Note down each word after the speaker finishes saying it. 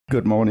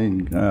Good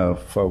morning,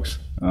 folks.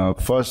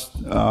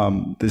 First,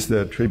 this is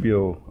a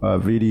tribute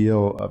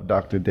video of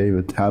Dr.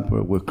 David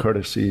Tapper with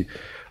courtesy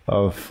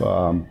of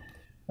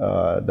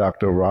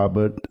Dr.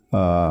 Robert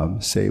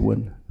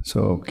Saywin.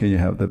 So can you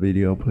have the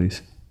video,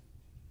 please?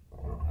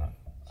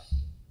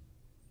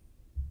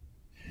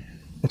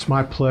 It's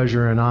my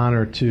pleasure and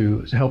honor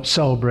to help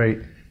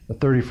celebrate the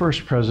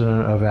 31st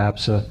president of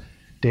APSA,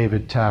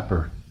 David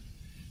Tapper.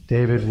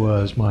 David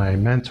was my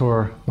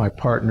mentor, my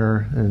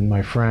partner, and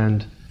my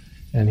friend,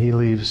 and he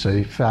leaves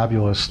a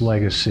fabulous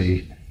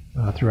legacy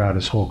throughout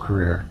his whole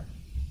career.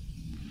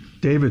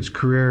 David's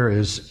career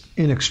is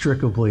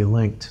inextricably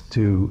linked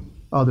to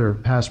other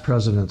past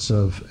presidents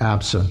of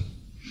APSA.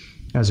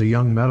 As a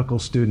young medical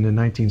student in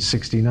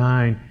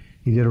 1969,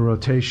 he did a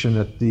rotation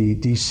at the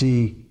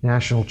DC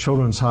National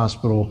Children's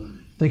Hospital,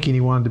 thinking he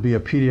wanted to be a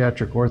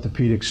pediatric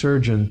orthopedic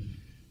surgeon,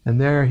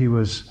 and there he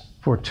was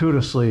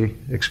fortuitously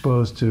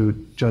exposed to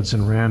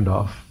Judson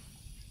Randolph.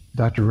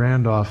 Dr.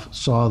 Randolph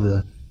saw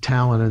the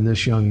talent in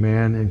this young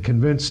man and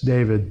convinced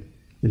David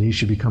that he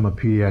should become a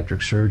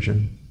pediatric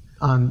surgeon.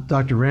 On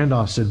Dr.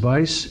 Randolph's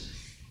advice,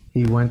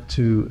 he went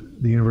to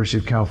the University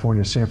of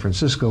California, San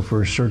Francisco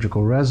for a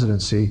surgical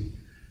residency,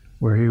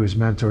 where he was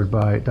mentored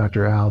by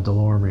Dr. Al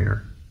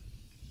Delormier.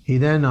 He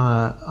then,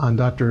 on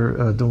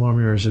Dr.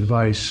 Delormier's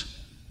advice,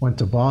 went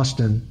to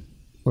Boston,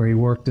 where he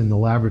worked in the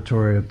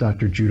laboratory of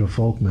Dr. Judah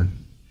Folkman,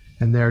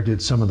 and there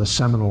did some of the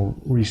seminal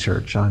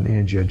research on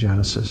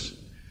angiogenesis.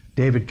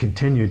 David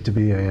continued to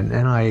be an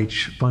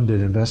NIH-funded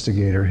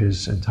investigator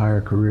his entire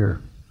career.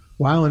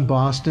 While in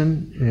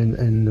Boston,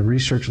 in the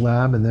research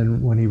lab, and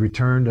then when he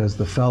returned as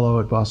the fellow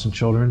at Boston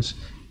Children's,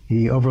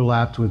 he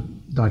overlapped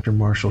with Dr.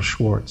 Marshall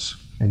Schwartz,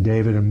 and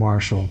David and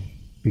Marshall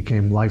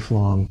became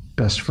lifelong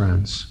best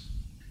friends.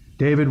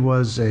 David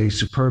was a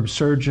superb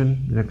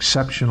surgeon, an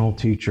exceptional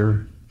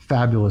teacher,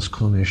 fabulous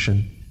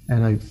clinician,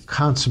 and a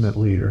consummate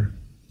leader,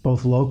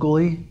 both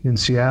locally in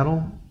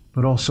Seattle,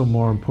 but also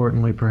more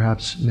importantly,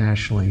 perhaps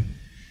nationally.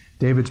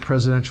 David's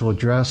presidential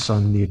address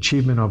on the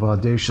achievement of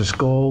audacious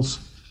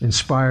goals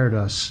inspired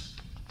us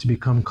to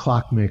become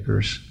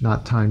clockmakers,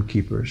 not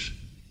timekeepers,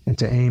 and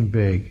to aim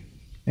big.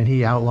 And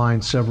he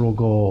outlined several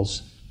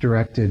goals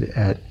directed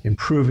at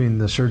improving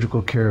the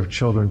surgical care of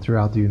children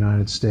throughout the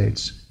United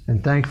States.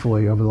 And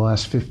thankfully, over the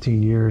last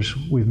 15 years,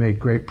 we've made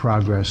great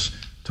progress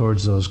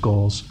towards those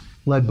goals,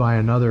 led by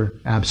another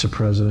APSA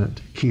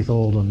president, Keith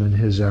Oldham, and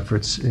his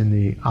efforts in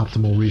the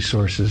optimal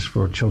resources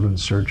for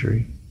children's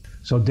surgery.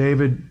 So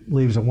David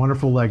leaves a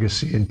wonderful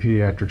legacy in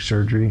pediatric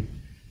surgery,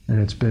 and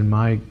it's been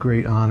my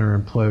great honor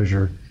and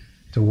pleasure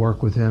to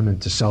work with him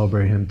and to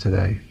celebrate him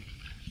today.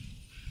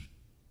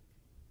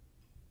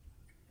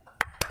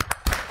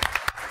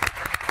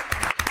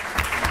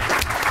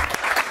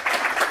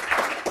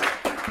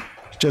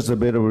 Just a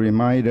bit of a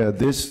reminder,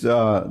 this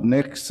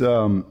next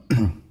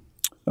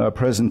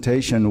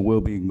presentation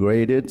will be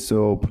graded,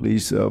 so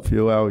please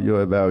fill out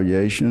your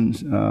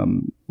evaluations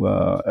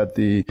at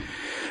the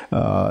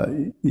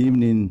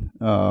evening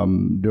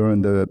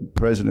during the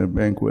president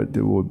banquet.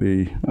 It will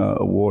be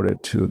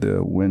awarded to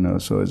the winner,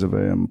 so it's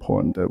very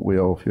important that we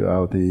all fill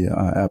out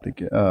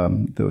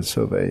the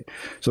survey.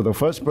 So the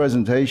first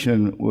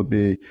presentation will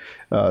be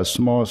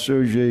Small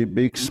Surgery,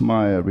 Big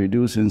Smile,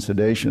 Reducing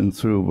Sedation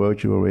Through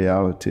Virtual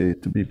Reality,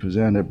 to be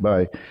presented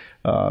by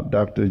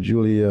Dr.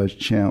 Julia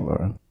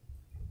Chandler.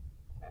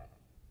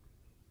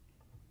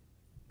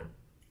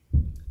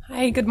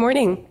 Hi, good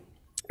morning.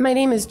 My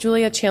name is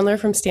Julia Chandler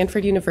from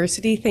Stanford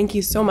University. Thank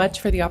you so much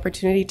for the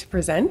opportunity to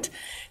present.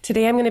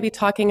 Today I'm going to be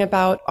talking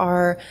about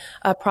our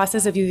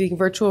process of using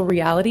virtual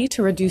reality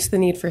to reduce the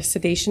need for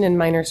sedation in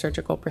minor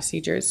surgical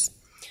procedures.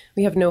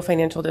 We have no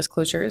financial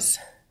disclosures.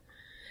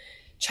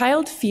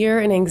 Child fear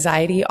and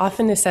anxiety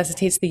often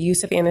necessitates the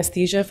use of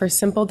anesthesia for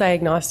simple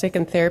diagnostic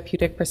and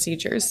therapeutic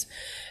procedures.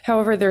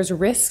 However, there's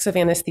risks of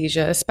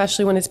anesthesia,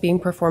 especially when it's being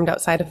performed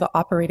outside of the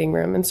operating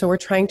room, and so we're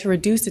trying to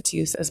reduce its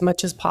use as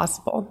much as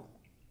possible.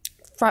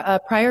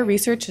 Prior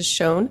research has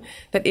shown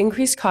that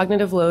increased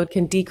cognitive load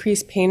can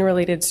decrease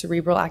pain-related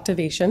cerebral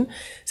activation,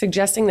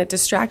 suggesting that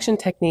distraction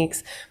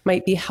techniques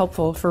might be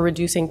helpful for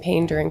reducing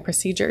pain during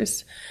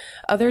procedures.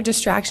 Other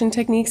distraction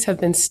techniques have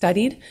been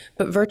studied,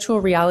 but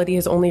virtual reality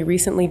has only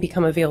recently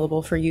become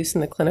available for use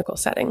in the clinical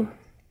setting.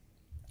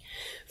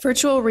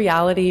 Virtual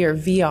reality, or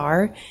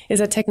VR, is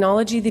a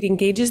technology that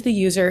engages the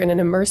user in an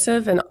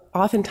immersive and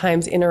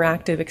oftentimes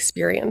interactive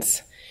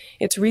experience.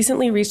 It's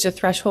recently reached a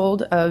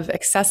threshold of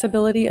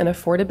accessibility and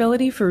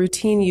affordability for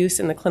routine use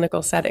in the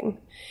clinical setting.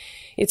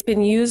 It's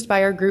been used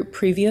by our group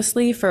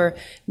previously for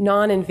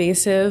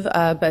non-invasive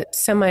but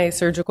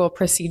semi-surgical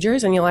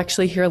procedures, and you'll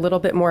actually hear a little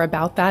bit more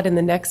about that in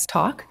the next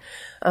talk,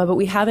 but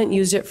we haven't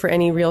used it for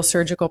any real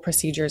surgical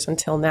procedures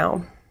until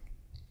now.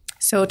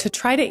 So to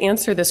try to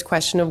answer this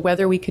question of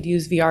whether we could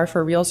use VR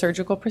for real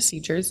surgical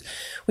procedures,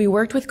 we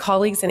worked with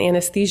colleagues in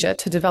anesthesia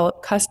to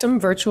develop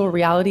custom virtual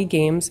reality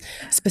games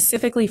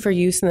specifically for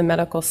use in the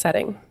medical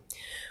setting.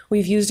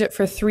 We've used it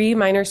for 3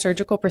 minor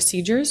surgical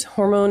procedures: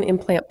 hormone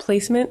implant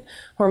placement,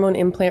 hormone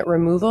implant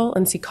removal,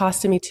 and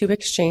cecostomy tube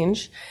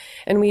exchange.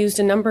 And we used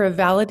a number of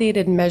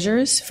validated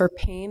measures for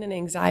pain and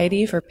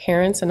anxiety for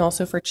parents and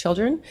also for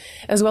children,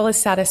 as well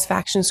as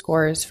satisfaction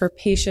scores for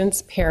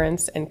patients,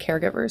 parents, and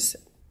caregivers.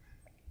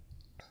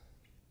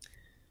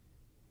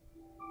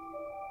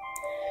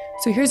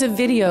 So here's a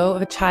video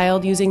of a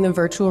child using the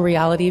virtual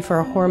reality for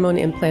a hormone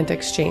implant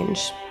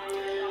exchange.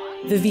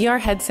 The VR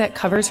headset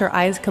covers her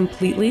eyes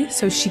completely,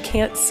 so she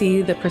can't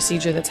see the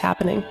procedure that's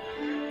happening.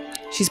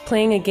 She's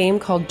playing a game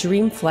called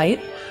Dream Flight,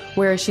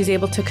 where she's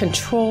able to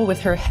control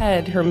with her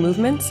head her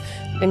movements,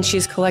 and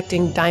she's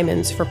collecting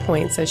diamonds for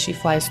points as she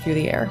flies through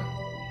the air.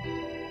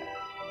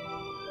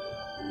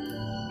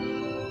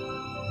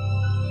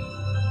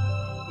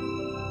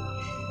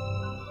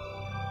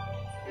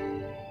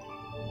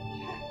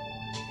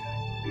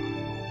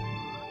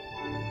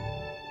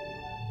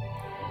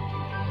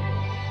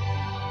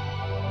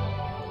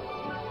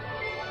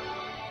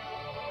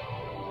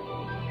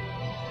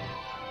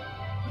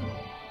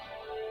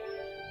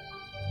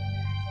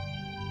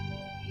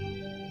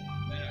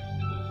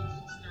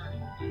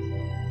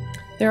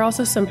 There are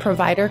also some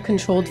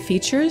provider-controlled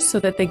features so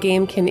that the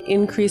game can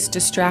increase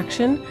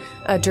distraction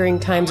during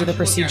times of the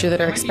procedure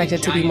that are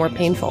expected to be more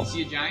painful.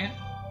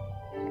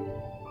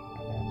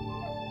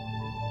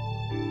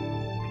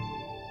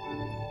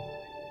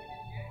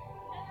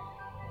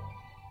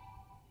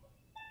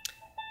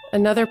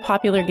 Another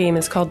popular game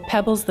is called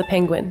Pebbles the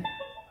Penguin.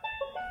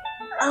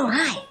 Oh,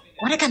 hi.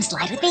 Wanna come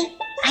slide with me?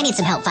 I need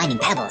some help finding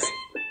pebbles.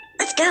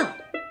 Let's go.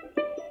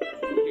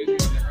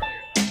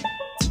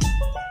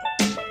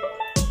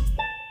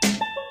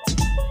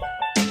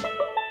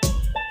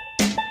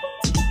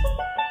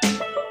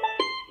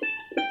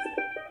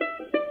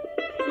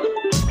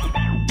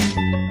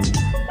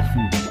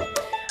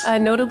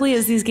 Notably,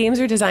 as these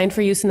games are designed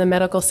for use in the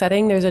medical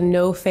setting, there's a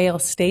no-fail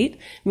state,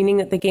 meaning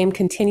that the game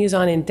continues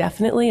on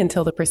indefinitely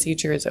until the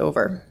procedure is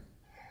over.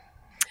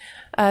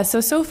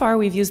 So far,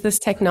 we've used this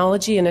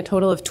technology in a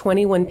total of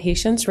 21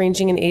 patients,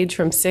 ranging in age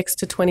from 6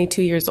 to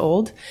 22 years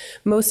old.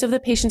 Most of the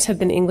patients have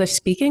been English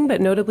speaking,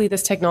 but notably,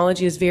 this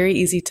technology is very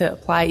easy to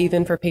apply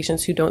even for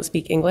patients who don't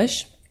speak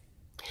English.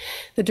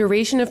 The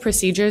duration of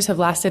procedures have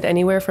lasted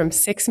anywhere from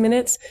 6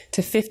 minutes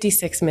to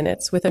 56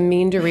 minutes, with a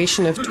mean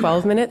duration of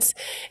 12 minutes,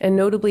 and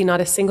notably not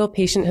a single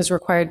patient has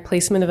required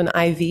placement of an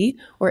IV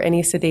or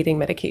any sedating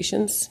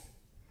medications.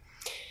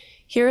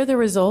 Here are the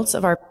results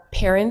of our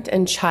parent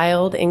and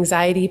child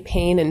anxiety,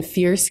 pain, and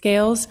fear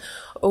scales.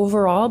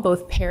 Overall,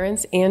 both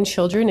parents and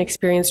children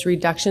experienced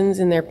reductions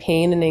in their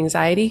pain and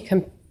anxiety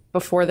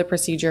before the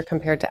procedure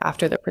compared to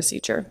after the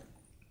procedure.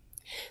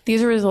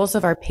 These are results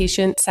of our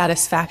patient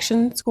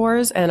satisfaction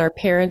scores and our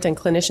parent and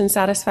clinician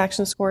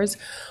satisfaction scores.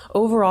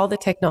 Overall, the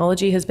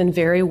technology has been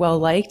very well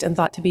liked and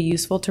thought to be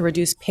useful to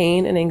reduce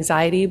pain and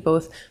anxiety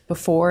both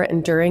before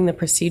and during the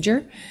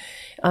procedure.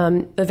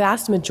 The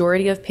vast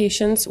majority of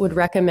patients would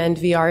recommend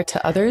VR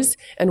to others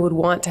and would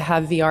want to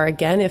have VR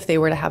again if they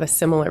were to have a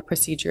similar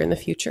procedure in the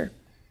future.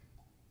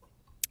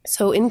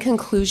 So in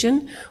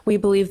conclusion, we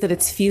believe that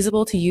it's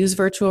feasible to use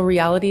virtual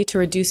reality to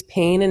reduce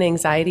pain and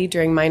anxiety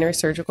during minor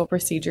surgical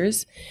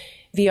procedures.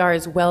 VR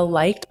is well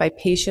liked by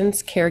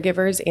patients,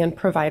 caregivers, and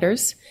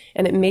providers,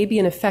 and it may be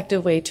an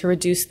effective way to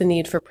reduce the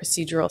need for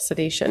procedural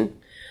sedation.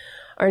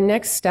 Our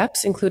next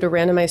steps include a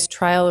randomized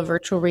trial of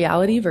virtual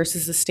reality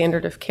versus the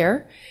standard of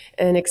care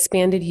and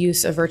expanded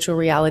use of virtual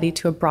reality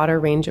to a broader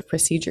range of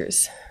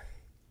procedures.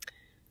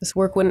 This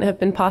work wouldn't have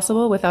been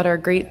possible without our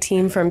great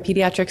team from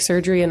pediatric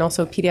surgery and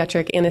also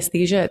pediatric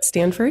anesthesia at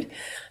Stanford.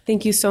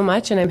 Thank you so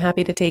much, and I'm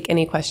happy to take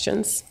any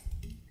questions.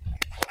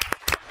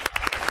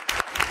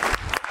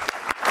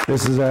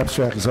 This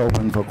abstract is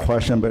open for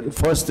question, but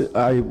first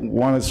I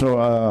wanted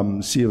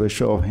to see a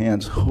show of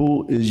hands.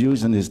 Who is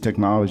using this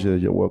technology at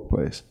your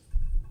workplace?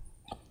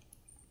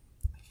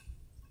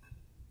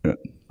 Good.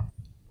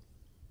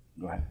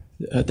 Go ahead.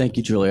 Thank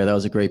you, Julia. That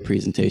was a great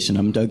presentation.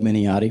 I'm Doug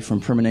Miniotti from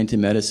Permanente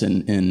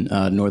Medicine in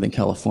Northern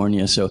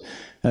California. So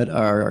at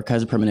our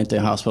Kaiser Permanente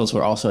hospitals,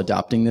 we're also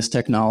adopting this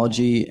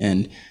technology.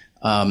 And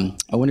I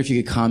wonder if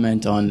you could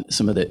comment on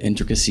some of the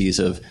intricacies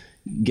of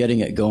getting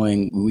it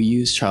going. We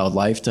use Child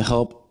Life to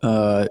help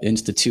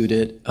institute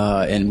it.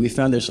 And we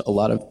found there's a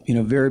lot of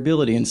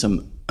variability and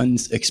some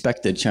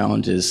unexpected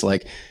challenges,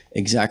 like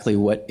exactly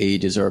what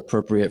ages are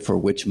appropriate for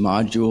which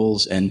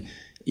modules. And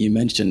you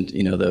mentioned,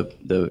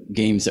 the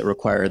games that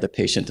require the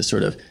patient to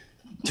sort of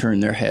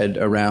turn their head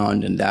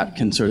around, and that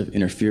can sort of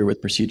interfere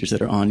with procedures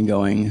that are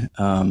ongoing.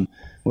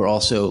 We're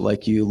also,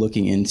 like you,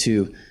 looking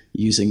into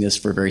using this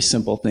for very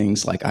simple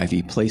things like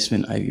IV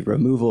placement, IV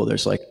removal.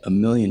 There's like a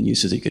million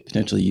uses you could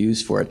potentially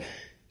use for it.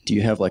 Do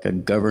you have like a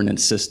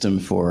governance system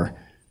for,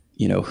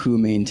 who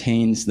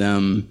maintains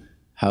them,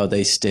 how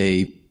they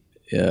stay,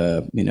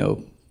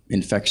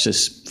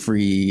 infectious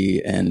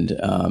free and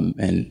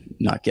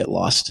not get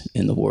lost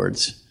in the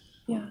wards?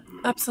 Yeah,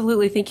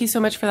 absolutely. Thank you so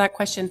much for that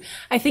question.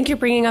 I think you're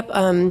bringing up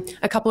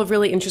a couple of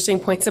really interesting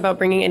points about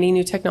bringing any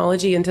new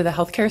technology into the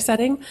healthcare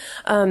setting.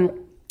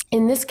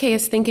 In this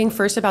case, thinking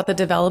first about the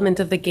development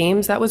of the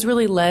games, that was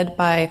really led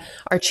by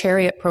our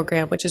Chariot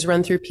program, which is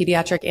run through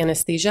pediatric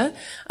anesthesia.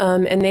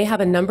 And they have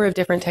a number of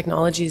different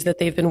technologies that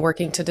they've been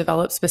working to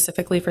develop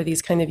specifically for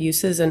these kind of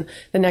uses. And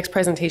the next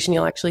presentation,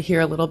 you'll actually hear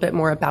a little bit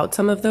more about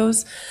some of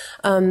those.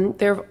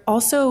 They're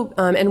also,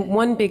 and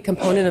one big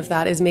component of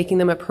that is making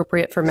them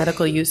appropriate for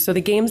medical use. So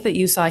the games that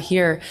you saw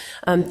here,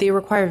 they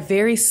require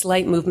very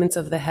slight movements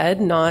of the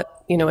head, not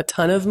a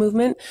ton of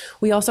movement.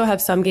 We also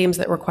have some games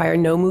that require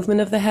no movement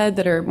of the head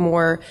that are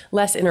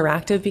less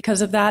interactive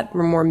because of that,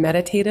 more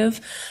meditative.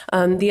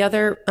 The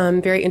other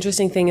very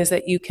interesting thing is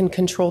that you can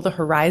control the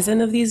horizon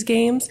of these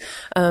games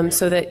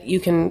so that you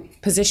can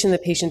position the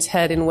patient's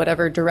head in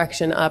whatever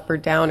direction, up or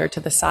down or to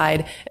the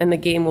side, and the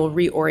game will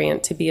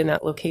reorient to be in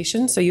that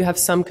location. So you have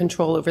some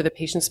control over the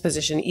patient's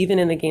position, even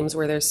in the games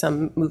where there's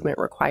some movement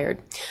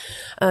required.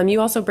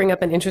 You also bring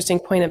up an interesting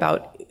point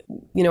about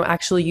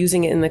actually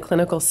using it in the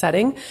clinical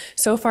setting.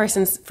 So far,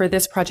 since for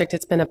this project,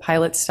 it's been a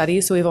pilot study,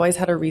 so we've always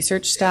had a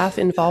research staff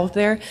involved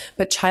there,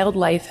 but Child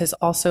Life has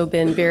also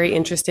been very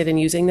interested in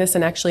using this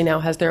and actually now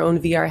has their own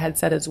VR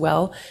headset as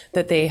well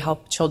that they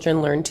help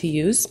children learn to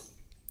use.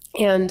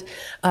 And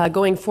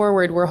going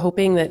forward, we're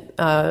hoping that,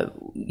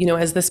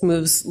 as this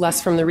moves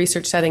less from the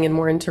research setting and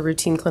more into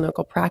routine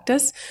clinical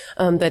practice,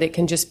 that it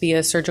can just be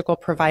a surgical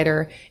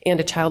provider and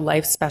a child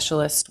life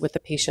specialist with the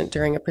patient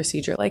during a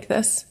procedure like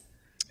this.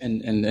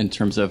 And in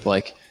terms of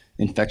like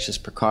infectious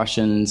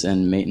precautions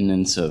and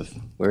maintenance of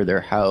where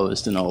they're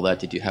housed and all that,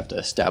 did you have to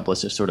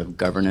establish a sort of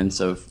governance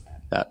of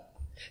that?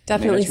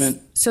 Definitely.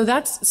 Management? So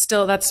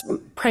that's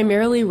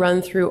primarily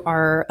run through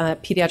our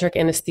pediatric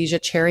anesthesia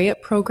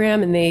Chariot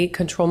program, and they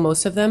control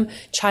most of them.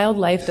 Child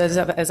Life does,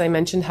 as I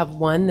mentioned, have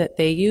one that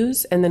they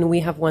use, and then we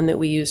have one that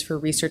we use for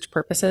research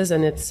purposes,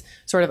 and it's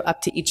sort of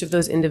up to each of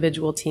those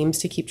individual teams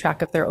to keep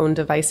track of their own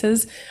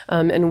devices.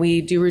 And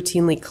we do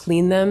routinely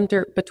clean them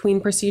between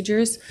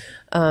procedures,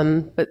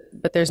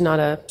 but there's not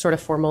a sort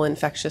of formal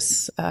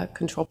infectious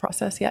control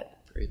process yet.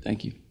 Great,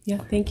 thank you. Yeah,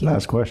 thank you.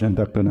 Last question,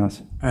 Dr.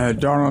 Nass.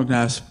 Donald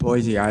Nass,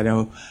 Boise,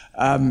 Idaho.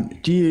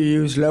 Do you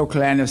use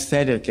local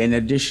anesthetic in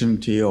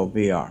addition to your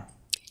VR?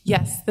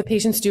 Yes, the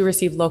patients do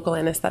receive local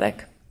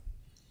anesthetic.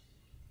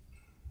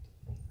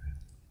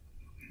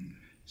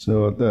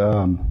 So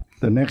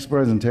the next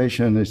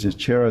presentation is the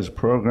Chair's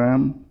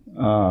program,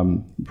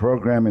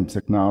 Program and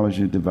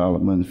Technology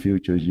Development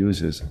Future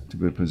Uses, to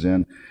be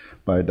presented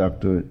by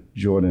Dr.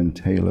 Jordan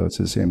Taylor. It's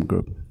the same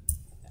group.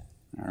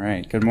 All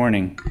right, good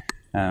morning.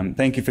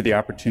 Thank you for the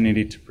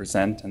opportunity to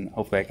present, and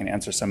hopefully I can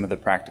answer some of the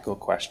practical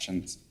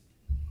questions.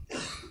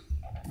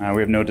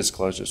 We have no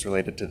disclosures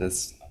related to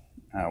this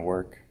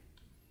work.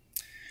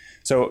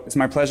 So it's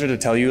my pleasure to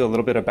tell you a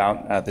little bit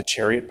about the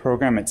Chariot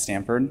program at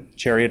Stanford.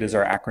 Chariot is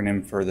our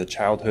acronym for the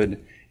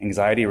Childhood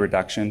Anxiety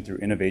Reduction through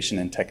Innovation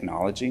and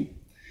Technology.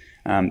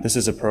 This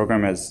is a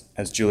program,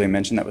 as Julia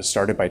mentioned, that was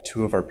started by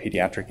 2 of our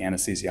pediatric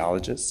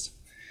anesthesiologists.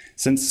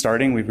 Since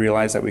starting, we've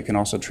realized that we can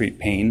also treat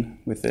pain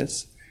with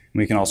this.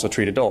 We can also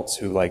treat adults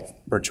who like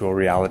virtual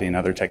reality and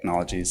other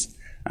technologies,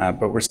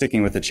 but we're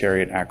sticking with the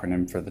Chariot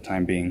acronym for the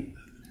time being.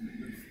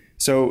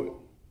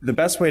 So the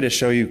best way to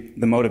show you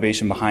the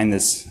motivation behind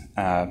this,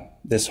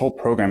 this whole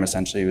program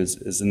essentially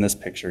is in this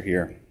picture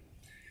here.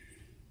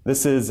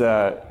 This is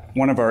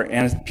one of our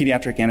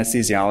pediatric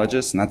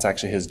anesthesiologists, and that's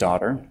actually his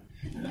daughter.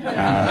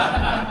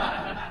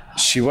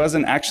 She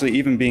wasn't actually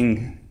even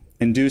being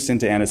induced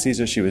into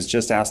anesthesia. She was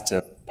just asked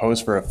to pose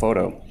for a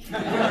photo.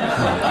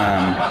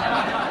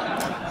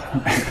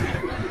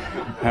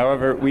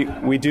 However,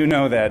 we do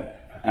know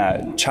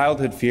that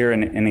childhood fear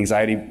and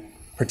anxiety,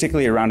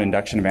 particularly around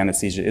induction of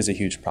anesthesia, is a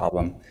huge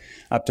problem.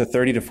 Up to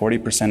 30 to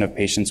 40% of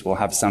patients will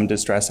have some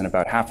distress, and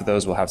about half of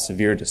those will have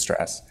severe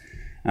distress.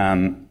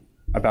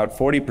 About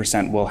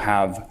 40% will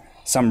have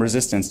some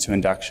resistance to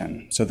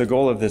induction. So the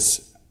goal of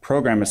this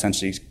program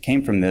essentially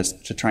came from this,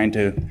 to trying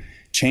to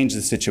change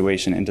the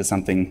situation into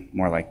something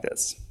more like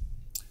this.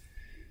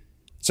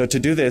 So to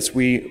do this,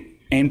 we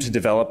aim to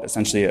develop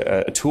essentially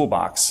a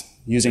toolbox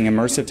using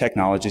immersive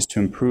technologies to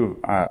improve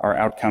our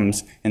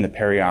outcomes in the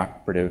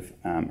perioperative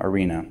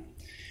arena.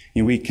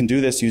 We can do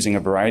this using a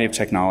variety of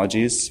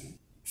technologies.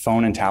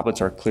 Phone and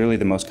tablets are clearly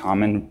the most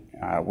common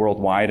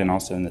worldwide and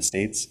also in the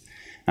States.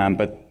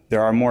 But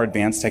there are more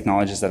advanced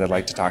technologies that I'd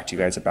like to talk to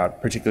you guys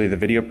about, particularly the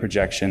video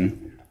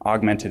projection,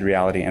 augmented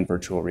reality, and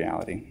virtual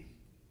reality.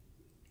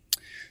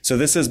 So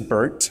this is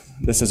BERT.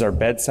 This is our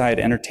bedside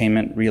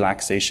entertainment,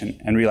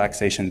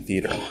 relaxation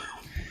theater.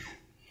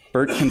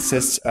 BERT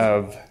consists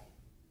of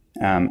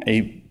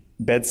a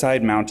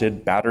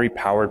bedside-mounted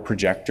battery-powered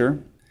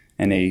projector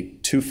and a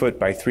 2-foot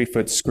by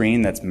 3-foot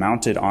screen that's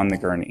mounted on the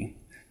gurney.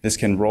 This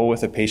can roll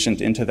with a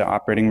patient into the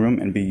operating room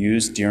and be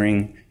used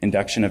during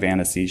induction of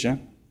anesthesia.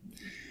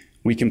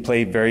 We can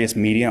play various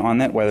media on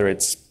that, whether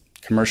it's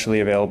commercially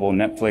available,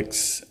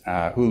 Netflix,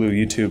 Hulu,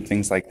 YouTube,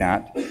 things like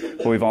that.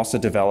 But we've also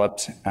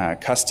developed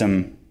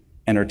custom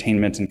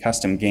entertainment and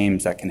custom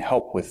games that can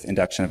help with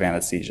induction of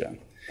anesthesia.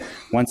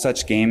 One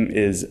such game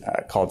is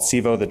called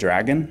Sivo the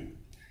Dragon.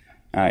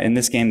 In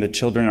this game, the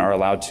children are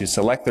allowed to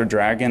select their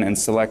dragon and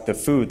select the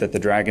food that the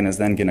dragon is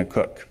then going to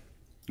cook.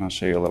 I'll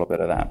show you a little bit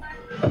of that.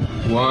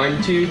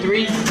 1, 2,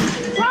 3.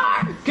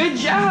 Roar! Good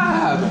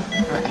job!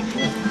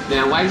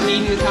 Now, why is he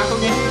eating the taco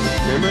again?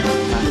 Remember?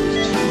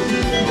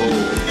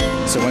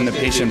 So when the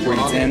patient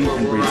breathes in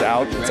and breathes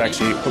out, it's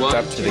actually hooked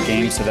up to the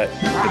game so that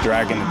the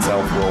dragon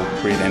itself will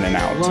breathe in and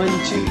out. 1, 2,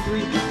 3.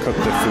 Cook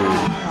the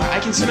food. I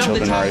can smell the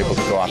children the are taco. able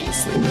to go off to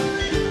sleep. 1,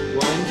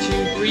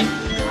 2, 3.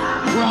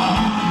 Roar!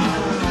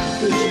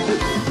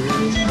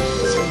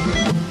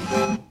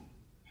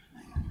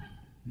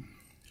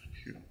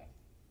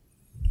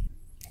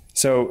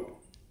 So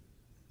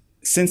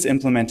since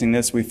implementing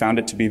this, we found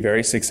it to be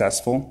very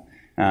successful,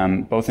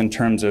 both in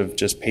terms of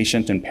just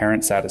patient and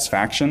parent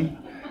satisfaction,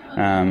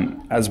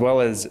 as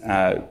well as,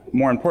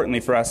 more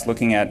importantly for us,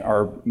 looking at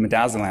our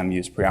midazolam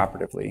use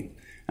preoperatively.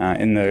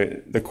 In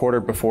the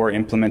quarter before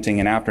implementing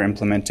and after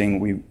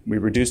implementing, we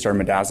reduced our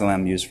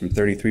midazolam use from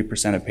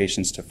 33% of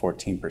patients to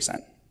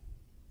 14%.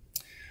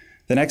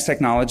 The next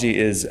technology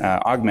is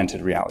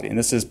augmented reality, and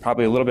this is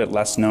probably a little bit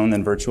less known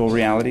than virtual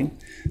reality.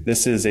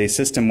 This is a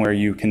system where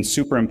you can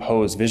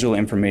superimpose visual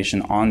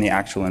information on the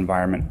actual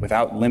environment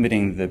without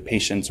limiting the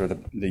patient's or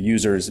the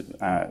user's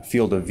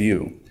field of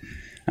view.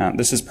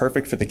 This is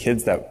perfect for the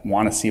kids that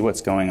want to see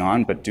what's going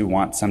on but do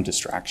want some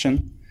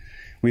distraction.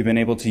 We've been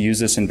able to use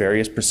this in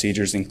various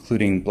procedures,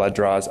 including blood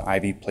draws,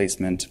 IV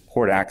placement,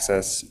 port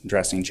access,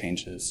 dressing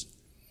changes.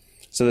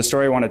 So the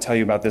story I want to tell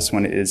you about this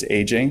one is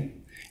AJ.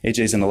 AJ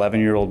is an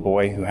 11-year-old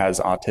boy who has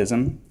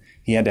autism.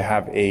 He had to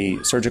have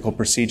a surgical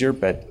procedure,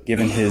 but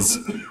given his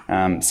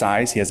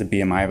size, he has a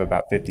BMI of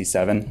about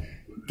 57.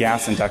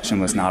 Gas induction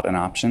was not an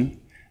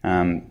option,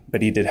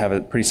 but he did have a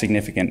pretty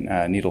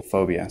significant needle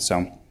phobia.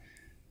 So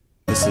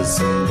this is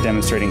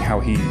demonstrating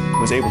how he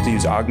was able to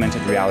use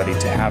augmented reality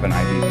to have an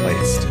IV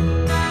placed.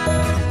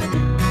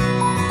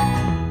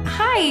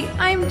 Hi,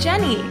 I'm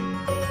Jenny.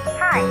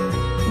 Hi.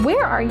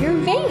 Where are your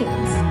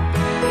veins?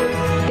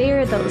 They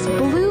are those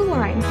blue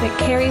lines that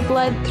carry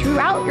blood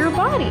throughout your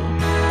body.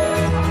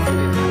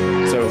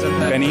 So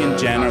Benny and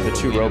Jen are the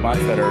two robots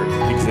that are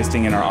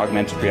existing in our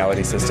augmented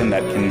reality system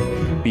that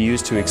can be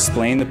used to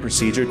explain the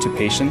procedure to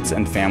patients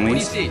and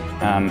families,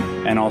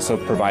 and also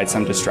provide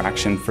some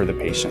distraction for the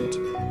patient.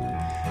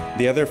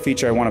 The other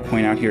feature I want to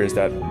point out here is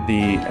that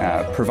the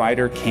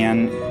provider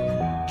can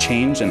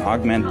change and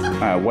augment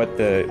what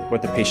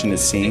the patient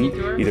is seeing,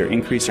 either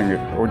increasing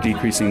or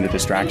decreasing the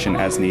distraction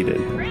as needed.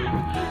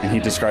 And he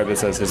described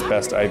this as his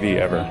best IV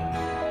ever.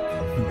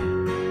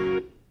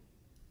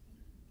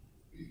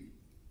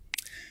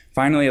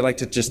 Finally, I'd like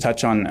to just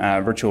touch on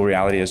virtual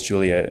reality as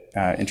Julia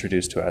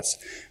introduced to us.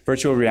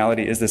 Virtual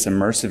reality is this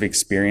immersive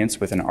experience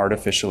with an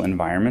artificial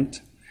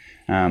environment.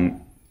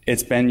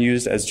 It's been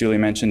used, as Julia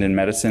mentioned, in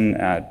medicine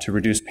to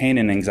reduce pain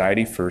and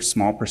anxiety for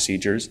small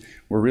procedures.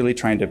 We're really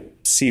trying to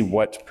see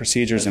what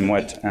procedures and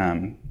what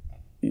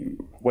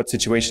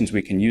situations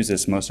we can use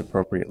this most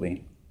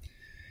appropriately.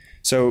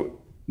 So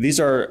these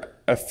are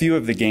a few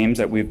of the games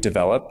that we've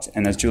developed,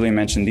 and as Julia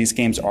mentioned, these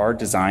games are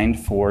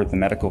designed for the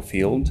medical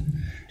field.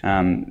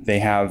 They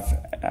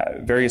have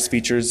various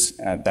features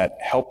that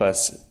help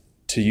us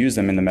to use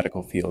them in the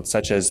medical field,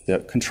 such as the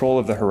control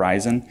of the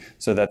horizon,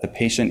 so that the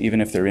patient,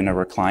 even if they're in a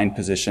reclined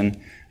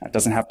position,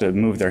 doesn't have to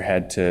move their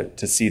head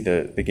to see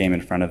the game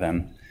in front of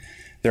them.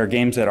 There are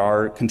games that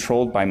are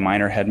controlled by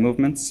minor head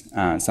movements,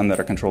 some that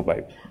are controlled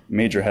by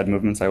major head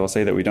movements, I will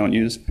say, that we don't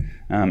use,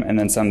 and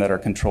then some that are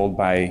controlled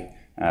by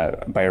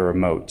a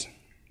remote.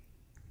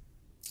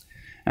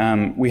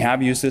 We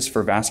have used this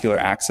for vascular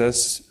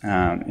access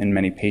in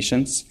many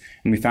patients,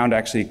 and we found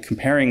actually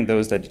comparing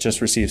those that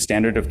just received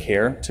standard of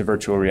care to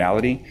virtual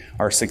reality,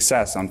 our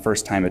success on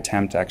first-time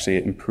attempt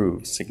actually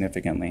improved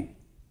significantly.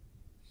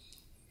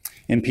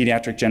 In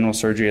pediatric general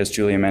surgery, as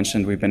Julia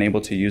mentioned, we've been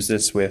able to use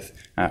this with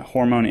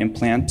hormone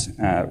implant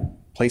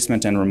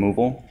placement and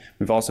removal.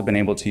 We've also been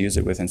able to use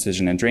it with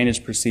incision and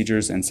drainage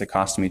procedures and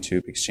cecostomy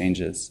tube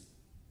exchanges.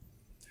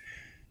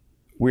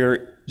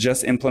 We're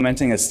just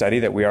implementing a study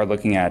that we are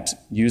looking at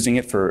using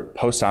it for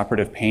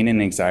post-operative pain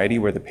and anxiety,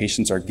 where the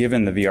patients are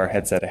given the VR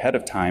headset ahead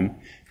of time,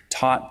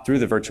 taught through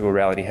the virtual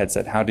reality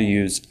headset how to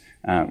use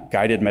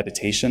guided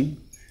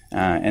meditation,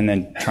 and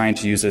then trying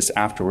to use this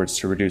afterwards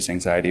to reduce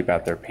anxiety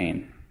about their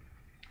pain.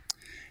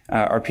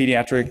 Our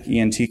pediatric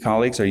ENT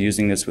colleagues are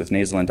using this with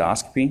nasal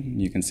endoscopy.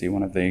 You can see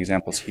one of the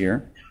examples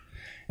here.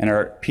 And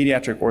our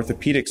pediatric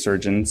orthopedic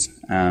surgeons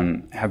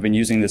have been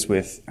using this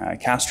with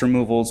cast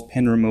removals,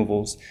 pin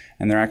removals,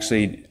 and they're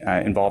actually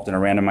involved in a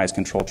randomized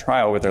controlled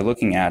trial where they're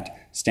looking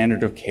at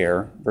standard of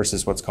care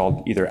versus what's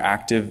called either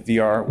active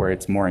VR, where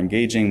it's more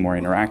engaging, more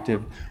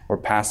interactive, or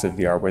passive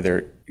VR, where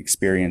they're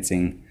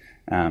experiencing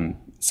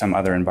some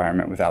other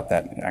environment without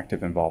that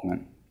active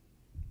involvement.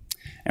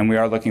 And we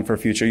are looking for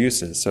future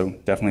uses, so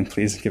definitely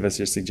please give us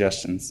your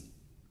suggestions.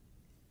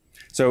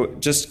 So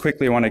just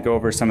quickly, I want to go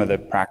over some of the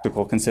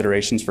practical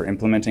considerations for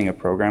implementing a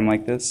program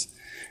like this.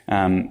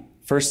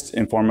 First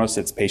and foremost,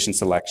 it's patient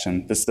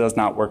selection. This does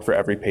not work for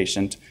every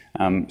patient.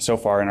 So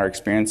far in our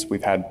experience,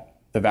 we've had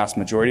The vast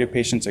majority of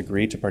patients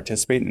agree to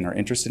participate and are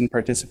interested in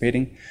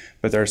participating,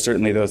 but there are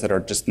certainly those that are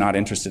just not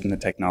interested in the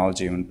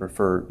technology and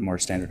prefer more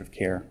standard of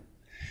care.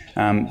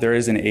 There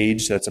is an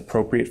age that's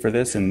appropriate for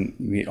this, and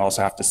we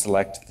also have to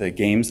select the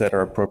games that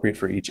are appropriate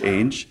for each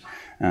age.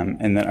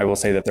 And then I will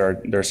say that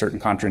there are certain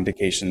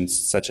contraindications,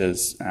 such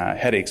as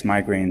headaches,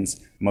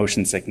 migraines,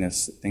 motion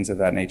sickness, things of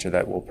that nature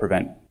that will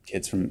prevent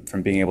kids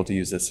from being able to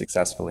use this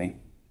successfully.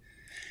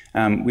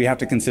 We have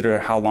to consider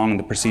how long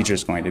the procedure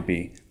is going to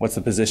be, what's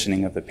the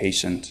positioning of the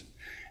patient,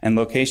 and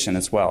location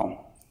as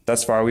well.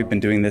 Thus far, we've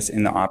been doing this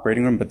in the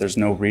operating room, but there's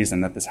no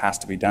reason that this has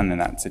to be done in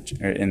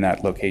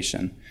that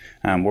location.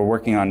 We're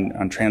working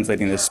on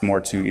translating this more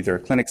to either a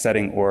clinic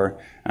setting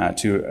or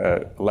to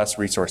a less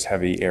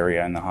resource-heavy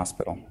area in the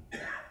hospital.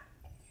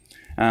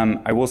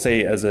 I will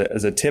say, as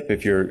a tip,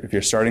 if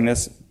you're starting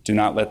this, do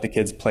not let the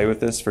kids play with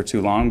this for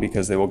too long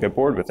because they will get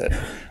bored with it.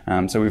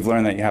 So we've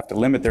learned that you have to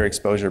limit their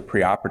exposure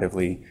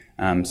preoperatively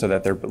so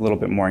that they're a little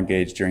bit more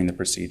engaged during the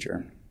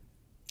procedure.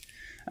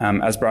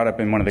 As brought up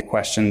in one of the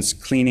questions,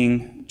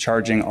 cleaning,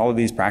 charging, all of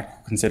these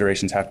practical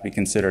considerations have to be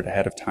considered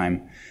ahead of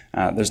time.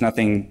 There's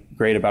nothing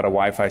great about a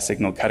Wi-Fi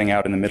signal cutting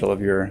out in the middle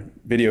of your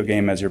video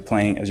game as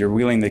you're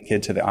wheeling the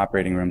kid to the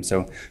operating room.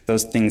 So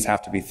those things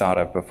have to be thought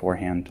of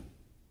beforehand.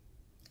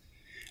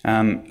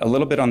 A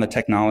little bit on the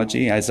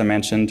technology, as I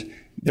mentioned,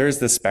 there's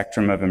the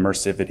spectrum of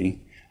immersivity.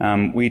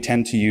 We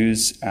tend to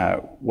use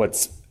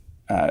what's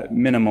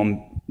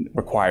minimum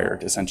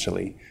required,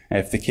 essentially.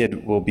 If the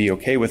kid will be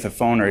okay with a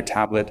phone or a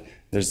tablet,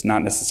 there's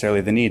not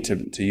necessarily the need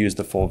to use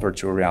the full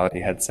virtual reality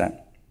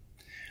headset.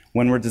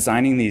 When we're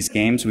designing these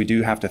games, we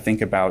do have to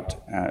think about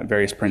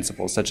various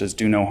principles, such as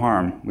do no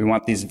harm. We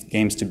want these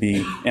games to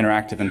be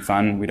interactive and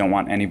fun. We don't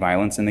want any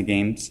violence in the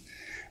games.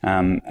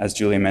 As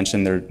Julia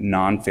mentioned, they're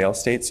non-fail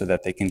states so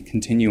that they can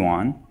continue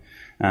on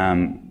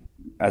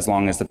as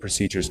long as the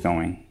procedure is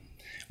going.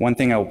 One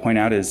thing I will point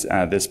out is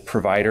this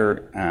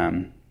provider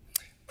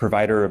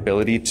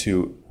ability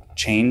to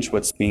change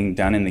what's being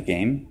done in the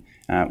game.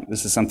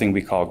 This is something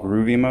we call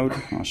groovy mode.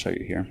 I'll show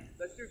you here.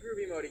 Let's do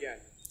groovy mode again.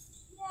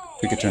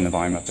 If we could turn the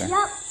volume up there.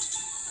 Yep.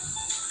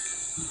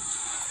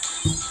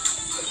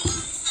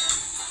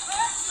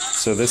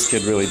 So this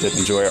kid really did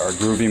enjoy our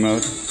groovy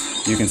mode.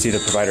 You can see the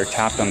provider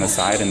tapped on the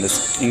side, and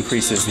this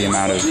increases the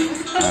amount of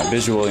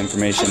visual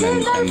information.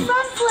 And front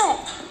flip.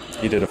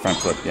 he did a front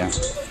flip, yeah.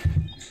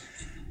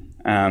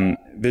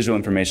 Visual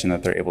information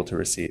that they're able to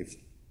receive.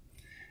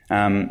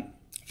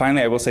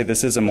 Finally, I will say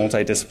this is a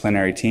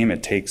multidisciplinary team.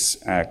 It takes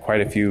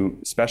quite a few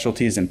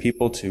specialties and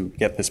people to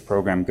get this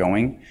program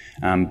going,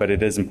 but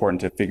it is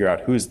important to figure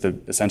out who's the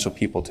essential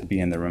people to be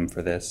in the room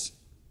for this.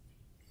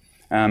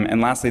 And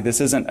lastly,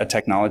 this isn't a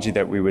technology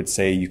that we would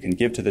say you can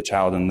give to the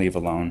child and leave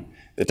alone.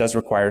 It does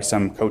require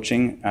some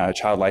coaching.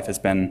 Child Life has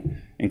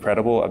been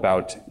incredible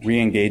about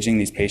re-engaging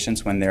these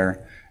patients when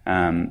their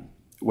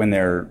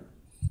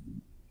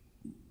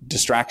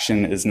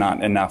distraction is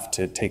not enough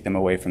to take them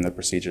away from the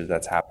procedure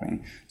that's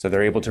happening. So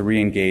they're able to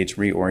re-engage,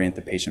 reorient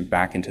the patient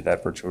back into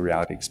that virtual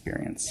reality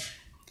experience.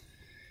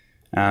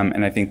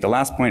 And I think the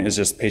last point is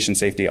just patient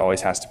safety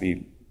always has to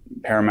be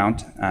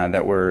paramount,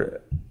 that we're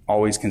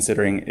always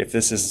considering if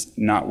this is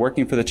not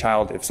working for the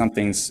child, if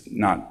something's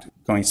not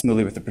going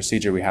smoothly with the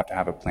procedure, we have to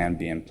have a plan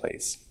B in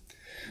place.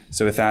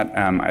 So with that,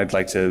 I'd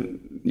like to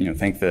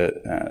thank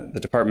the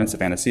departments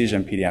of anesthesia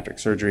and pediatric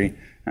surgery.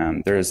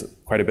 There is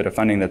quite a bit of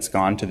funding that's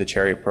gone to the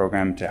Chariot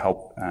program to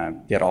help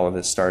get all of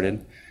this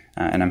started,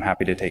 and I'm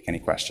happy to take any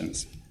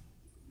questions.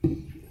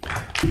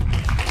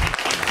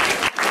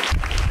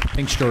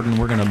 Thanks, Jordan.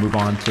 We're going to move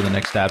on to the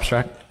next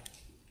abstract.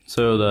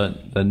 So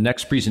the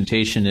next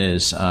presentation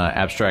is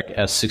abstract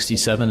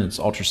S67. It's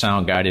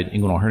ultrasound-guided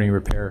inguinal hernia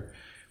repair,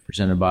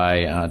 presented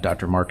by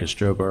Dr. Marcus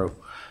Jogo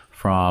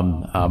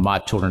from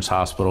Mott Children's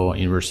Hospital,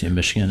 University of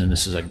Michigan, and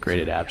this is a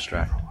graded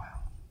abstract.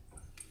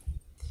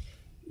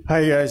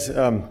 Hi, guys.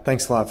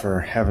 Thanks a lot for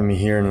having me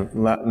here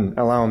and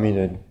allowing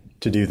me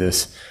to do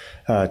this,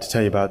 to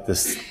tell you about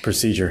this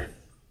procedure.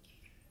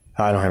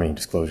 I don't have any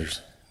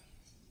disclosures.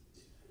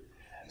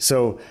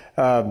 So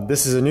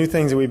this is a new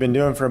thing that we've been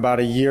doing for about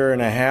a year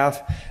and a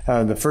half.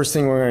 The first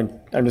thing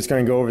I'm just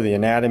going to go over the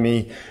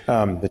anatomy,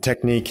 the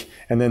technique,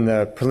 and then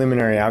the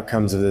preliminary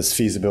outcomes of this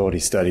feasibility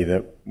study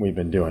that we've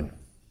been doing.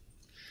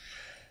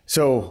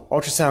 So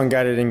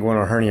ultrasound-guided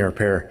inguinal hernia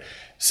repair.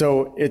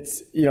 So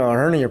it's, a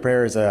hernia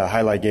repair is a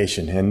high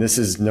ligation, and this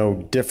is no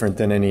different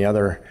than any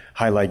other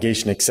high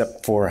ligation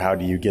except for how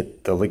do you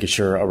get the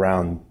ligature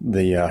around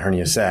the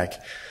hernia sac.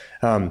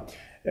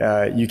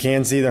 You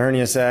can see the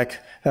hernia sac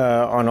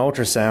on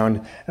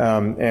ultrasound,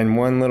 and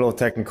one little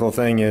technical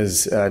thing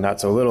is, not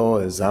so little,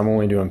 is I'm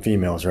only doing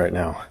females right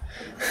now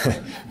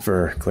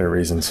for clear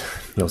reasons,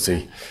 you'll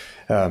see.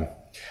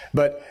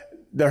 But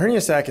the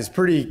hernia sac is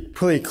pretty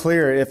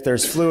clear if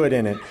there's fluid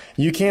in it.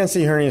 You can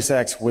see hernia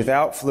sacs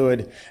without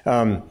fluid,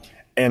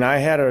 And I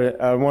had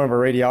one of our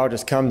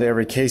radiologists come to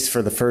every case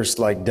for the first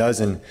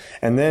dozen.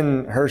 And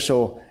then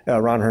Herschel,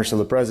 Ron Herschel,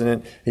 the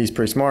president, he's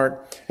pretty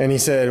smart. And he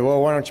said,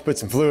 well, why don't you put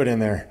some fluid in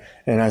there?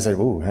 And I said,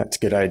 ooh, that's a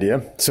good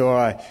idea.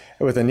 So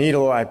with a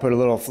needle, I put a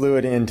little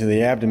fluid into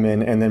the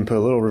abdomen and then put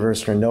a little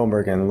reverse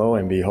Trendelenburg, and lo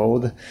and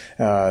behold,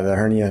 the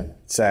hernia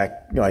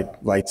sac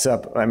lights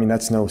up. I mean,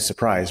 that's no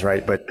surprise,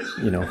 right? But,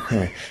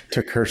 it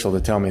took Herschel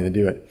to tell me to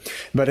do it.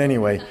 But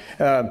anyway,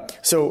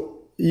 so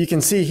you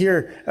can see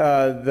here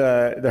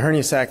the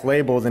hernia sac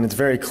labeled, and it's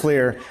very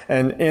clear.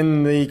 And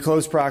in the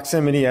close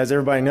proximity, as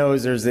everybody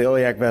knows, there's the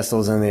iliac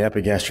vessels and the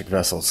epigastric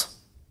vessels.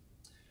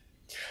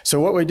 So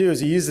what we do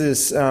is we use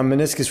this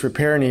meniscus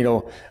repair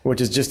needle,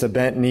 which is just a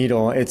bent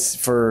needle. It's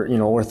for,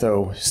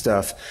 ortho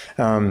stuff.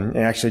 And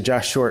actually,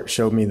 Josh Short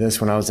showed me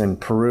this when I was in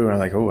Peru, and I was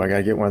like, oh, I got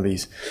to get one of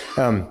these.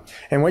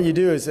 And what you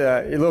do is,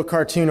 a little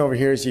cartoon over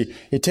here is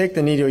you take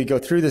the needle, you go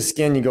through the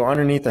skin, you go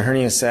underneath the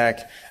hernia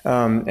sac,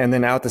 and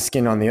then out the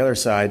skin on the other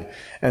side.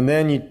 And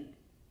then you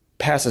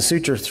pass a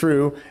suture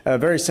through,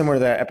 very similar to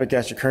that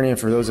epigastric hernia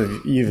for those of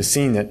you who've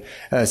seen it,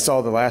 saw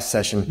the last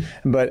session.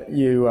 But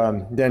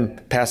you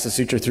then pass the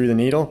suture through the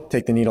needle,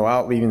 take the needle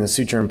out, leaving the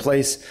suture in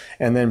place,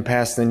 and then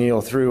pass the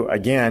needle through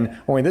again,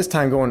 only this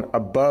time going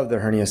above the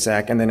hernia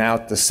sac and then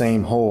out the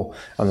same hole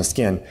on the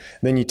skin.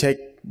 Then you take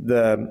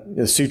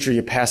the suture,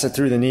 you pass it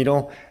through the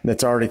needle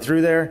that's already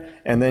through there,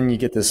 and then you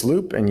get this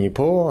loop and you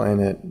pull, and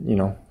it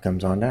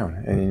comes on down,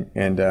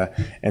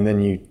 and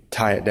then you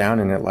tie it down,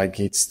 and it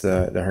ligates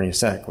the hernia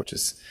sac, which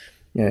is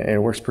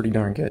it works pretty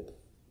darn good.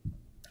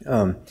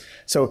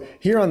 So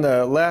here on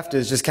the left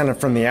is just kind of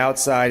from the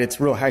outside. It's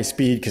real high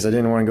speed because I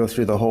didn't want to go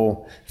through the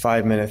whole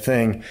 5-minute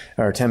thing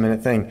or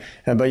 10-minute thing.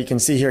 But you can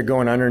see here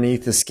going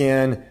underneath the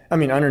skin,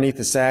 underneath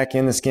the sac,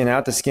 in the skin,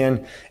 out the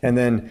skin. And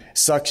then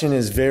suction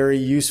is very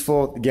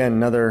useful. Again,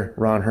 another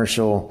Ron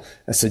Herschel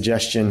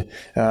suggestion,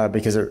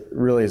 because it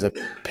really is a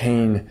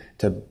pain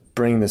to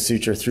bring the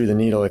suture through the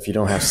needle if you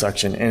don't have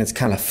suction. And it's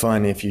kind of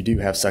fun if you do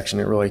have suction.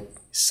 It really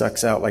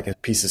sucks out like a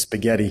piece of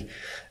spaghetti,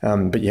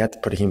 but you have to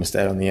put a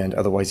hemostat on the end,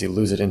 otherwise you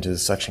lose it into the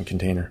suction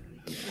container.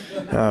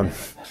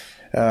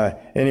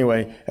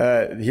 Anyway,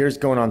 here's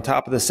going on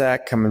top of the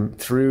sac, coming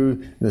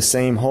through the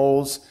same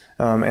holes,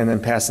 and then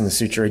passing the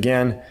suture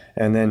again,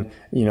 and then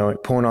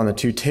pulling on the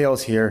two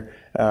tails here.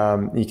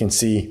 You can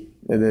see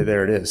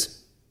there it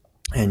is,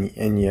 and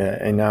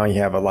now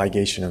you have a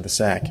ligation of the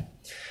sac.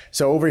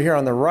 So over here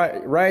on the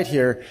right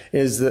here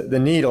is the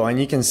needle, and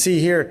you can see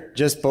here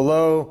just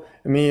below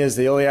me is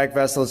the iliac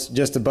vessels.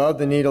 Just above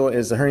the needle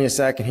is the hernia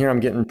sac, and here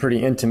I'm getting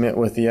pretty intimate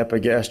with the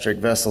epigastric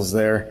vessels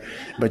there,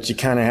 but you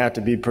kind of have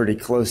to be pretty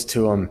close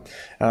to them.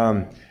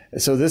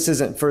 So this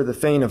isn't for the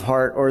faint of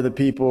heart or the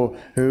people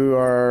who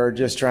are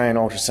just trying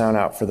ultrasound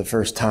out for the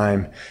first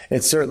time.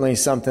 It's certainly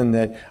something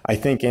that I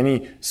think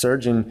any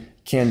surgeon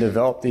can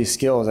develop these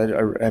skills. I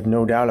have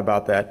no doubt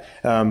about that.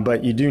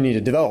 But you do need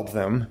to develop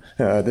them.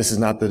 This is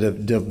not the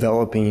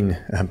developing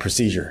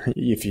procedure,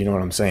 if you know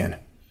what I'm saying.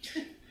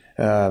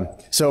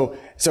 So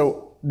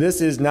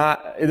this is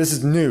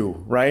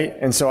new, right?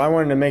 And so I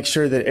wanted to make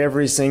sure that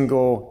every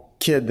single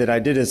kid that I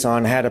did this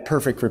on had a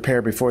perfect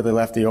repair before they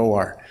left the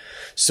OR.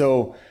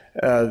 So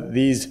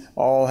these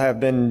all have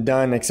been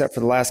done except for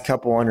the last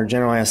couple under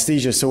general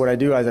anesthesia. So what I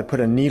do is I put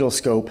a needle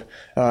scope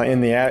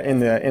in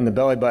the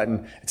belly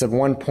button. It's a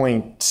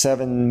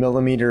 1.7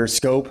 millimeter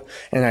scope,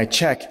 and I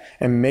check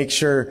and make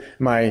sure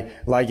my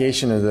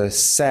ligation of the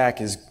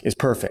sac is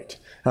perfect.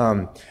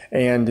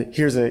 And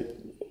here's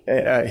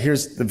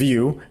the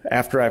view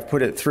after I've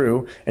put it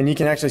through, and you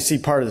can actually see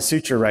part of the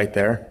suture right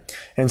there.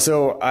 And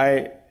so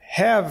I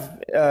have,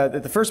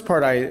 the first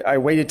part I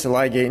waited to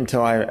ligate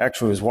until I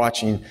actually was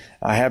watching.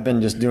 I have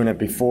been just doing it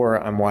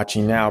before I'm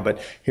watching now, but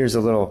here's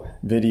a little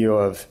video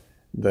of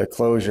the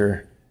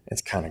closure.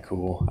 It's kind of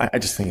cool. I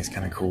just think it's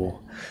kind of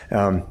cool.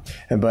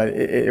 But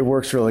it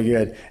works really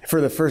good.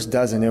 For the first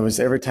dozen, it was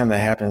every time that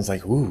happened, it's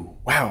like, ooh,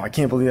 wow, I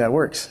can't believe that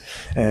works.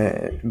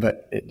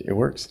 But it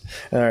works.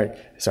 All right,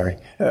 sorry.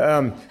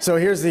 So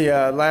here's the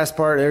last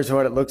part. Here's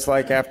what it looks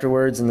like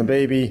afterwards in the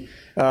baby.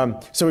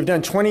 So we've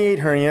done 28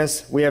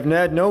 hernias. We have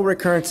had no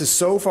recurrences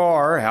so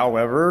far.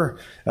 However,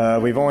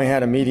 we've only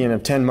had a median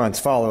of 10 months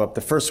follow-up.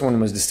 The first one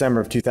was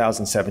December of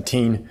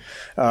 2017.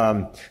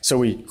 So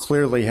we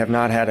clearly have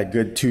not had a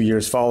good 2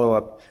 years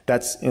follow-up.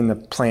 That's in the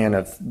plan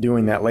of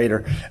doing that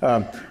later.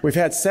 We've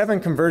had 7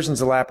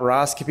 conversions of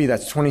laparoscopy.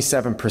 That's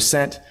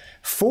 27%.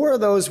 4 of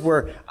those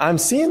were, I'm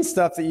seeing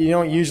stuff that you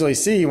don't usually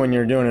see when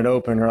you're doing it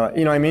open, or,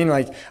 you know what I mean?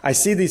 Like, I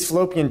see these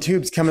fallopian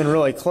tubes coming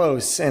really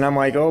close, and I'm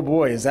like, oh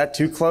boy, is that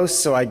too close?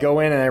 So I go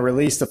in and I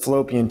release the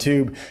fallopian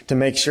tube to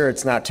make sure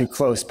it's not too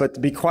close. But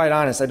to be quite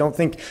honest, I don't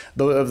think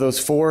of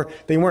those 4,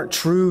 they weren't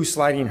true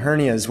sliding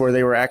hernias where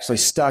they were actually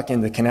stuck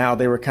in the canal.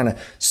 They were kind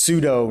of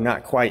pseudo,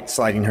 not quite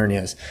sliding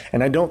hernias.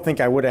 And I don't think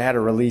I would have had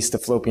to release the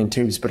fallopian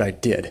tubes, but I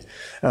did,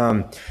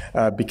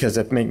 because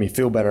it made me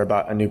feel better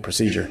about a new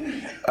procedure.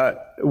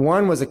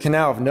 One was a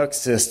canal of Nook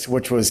cyst,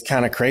 which was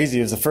kind of crazy.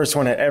 It was the first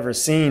one I'd ever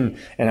seen.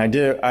 And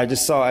I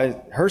just saw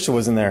Herschel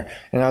was in there.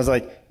 And I was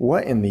like,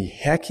 what in the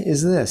heck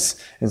is this?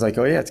 And it's like,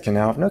 oh yeah, it's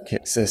canal of Nook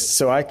cyst.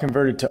 So I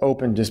converted to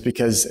open just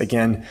because,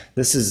 again,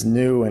 this is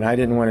new and I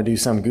didn't want to do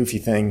some goofy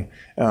thing,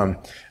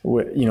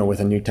 with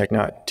a new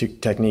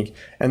technique.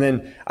 And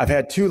then I've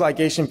had 2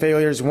 ligation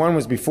failures. One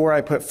was before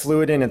I put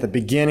fluid in at the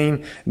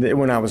beginning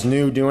when I was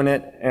new doing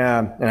it,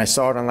 and I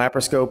saw it on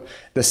laparoscope.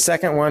 The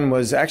second one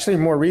was actually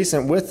more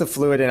recent with the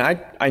fluid, and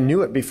I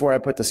knew it before I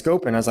put the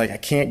scope in. I was like, I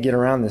can't get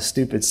around this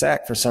stupid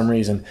sac for some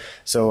reason.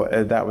 So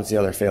that was the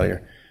other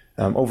failure.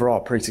 Overall,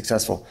 pretty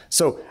successful.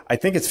 So I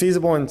think it's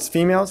feasible in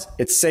females.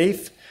 It's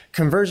safe.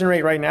 Conversion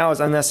rate right now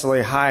is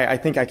unnecessarily high. I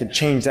think I could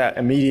change that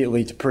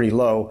immediately to pretty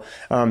low.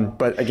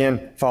 But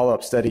again,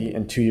 follow-up study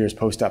in 2 years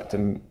post-op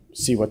to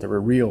see what the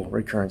real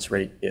recurrence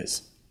rate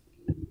is.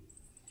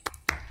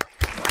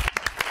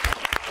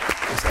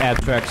 This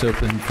abstract's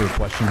open for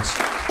questions.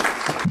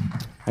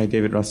 Hi,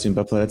 David Rothstein,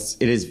 Buffalo. It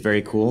is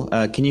very cool.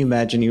 Can you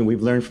imagine,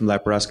 we've learned from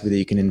laparoscopy that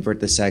you can invert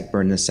the sac,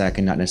 burn the sac,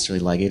 and not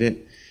necessarily ligate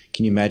it.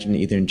 Can you imagine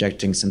either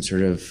injecting some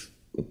sort of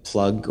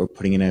plug or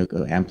putting in a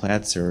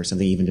Amplats or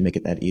something even to make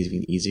it that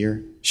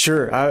easier?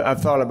 Sure,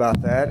 I've thought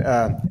about that.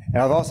 And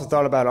I've also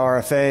thought about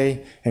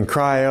RFA and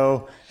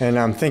cryo, and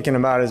I'm thinking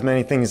about as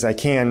many things as I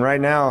can.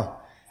 Right now,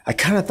 I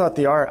kind of thought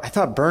I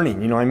thought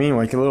burning,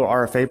 like a little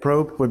RFA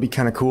probe would be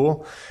kind of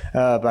cool.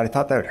 But I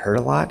thought that would hurt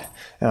a lot.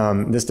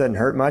 This doesn't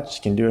hurt much.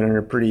 You can do it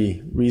under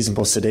pretty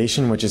reasonable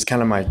sedation, which is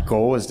kind of my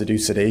goal, is to do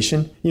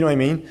sedation. You know what I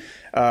mean?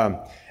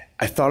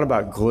 I thought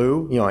about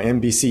glue,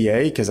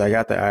 MBCA, because I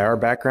got the IR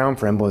background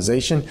for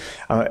embolization.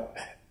 A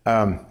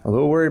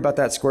little worried about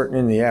that squirting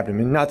in the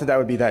abdomen. Not that that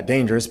would be that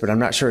dangerous, but I'm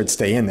not sure it'd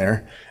stay in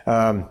there.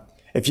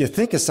 If you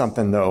think of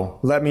something, though,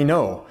 let me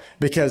know,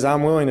 because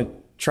I'm willing to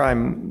try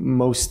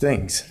most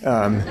things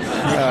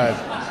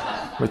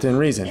within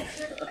reason.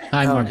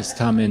 Hi, Marcus.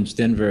 Tom Inge,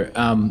 Denver.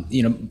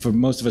 For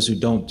most of us who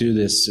don't do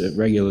this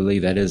regularly,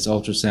 that is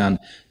ultrasound,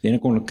 the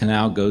inguinal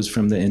canal goes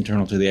from the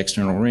internal to the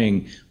external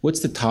ring.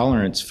 What's the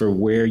tolerance for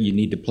where you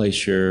need to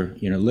place your,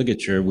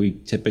 ligature? We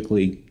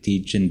typically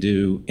teach and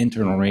do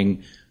internal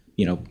ring,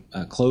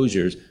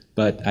 closures,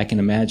 but I can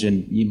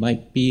imagine you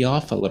might be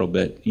off a little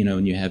bit,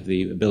 and you have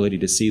the ability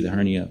to see the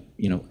hernia,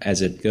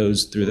 as it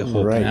goes through the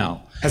whole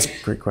canal. That's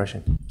a great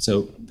question.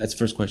 So that's the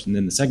first question.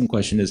 Then the second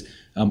question is,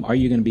 are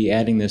you going to be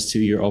adding this to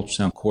your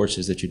ultrasound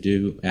courses that you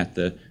do at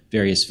the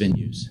various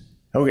venues?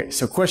 Okay,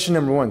 so question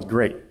number 1 is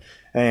great.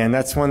 And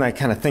that's one I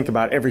kind of think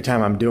about every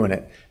time I'm doing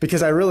it,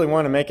 because I really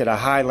want to make it a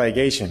high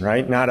ligation,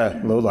 right? Not a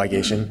low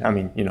ligation.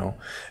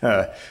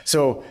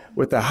 So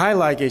with the high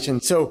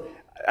ligation, so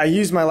I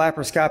use my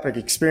laparoscopic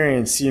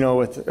experience,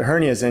 with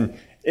hernias. And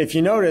if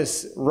you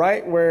notice,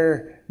 right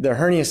where the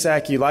hernia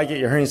sac, you ligate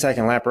your hernia sac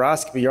in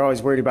laparoscopy, you're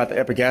always worried about the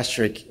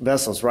epigastric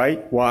vessels,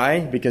 right? Why?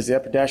 Because the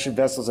epigastric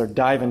vessels are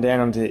diving down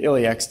into the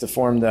iliacs to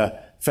form the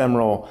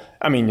femoral,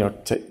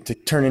 to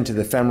turn into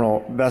the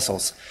femoral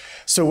vessels.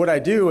 So what I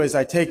do is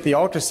I take the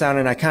ultrasound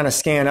and I kind of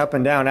scan up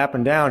and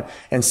down,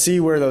 and see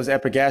where those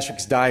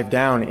epigastrics dive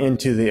down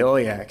into the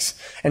iliacs.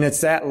 And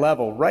it's that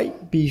level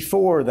right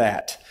before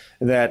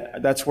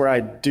that's where I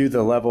do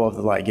the level of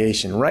the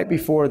ligation, right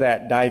before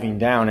that diving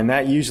down. And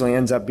that usually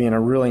ends up being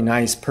a really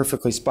nice,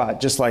 perfectly spot,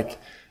 just like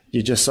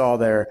you just saw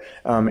there,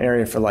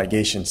 area for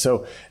ligation.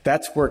 So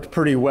that's worked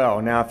pretty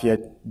well. Now, if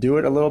you do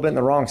it a little bit in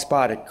the wrong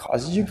spot, it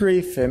causes you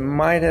grief. It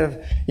might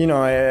have,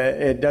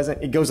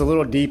 it goes a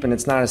little deep and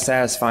it's not as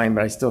satisfying,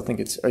 but I still think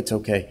it's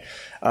okay.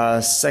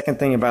 Second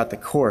thing about the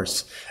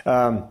course.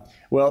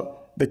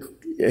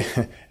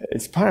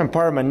 It's part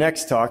of my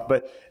next talk,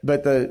 but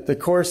the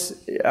course,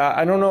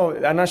 I don't know,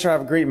 I'm not sure I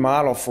have a great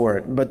model for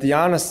it, but the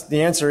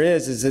answer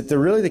is that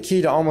really the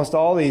key to almost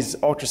all these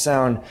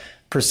ultrasound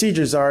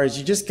procedures is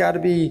you just got to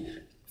be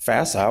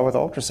facile with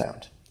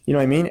ultrasound. You know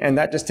what I mean? And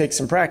that just takes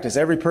some practice.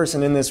 Every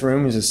person in this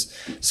room who's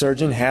a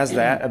surgeon has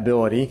that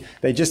ability.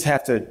 They just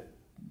have to,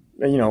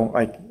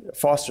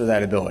 foster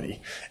that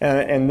ability.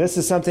 And this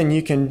is something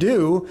you can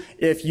do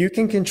if you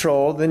can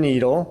control the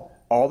needle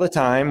all the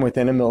time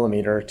within a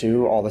millimeter or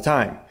 2 all the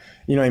time.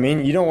 You know what I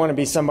mean? You don't want to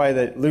be somebody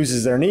that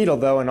loses their needle,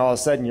 though, and all of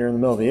a sudden you're in the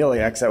middle of the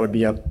iliacs. That would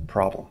be a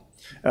problem.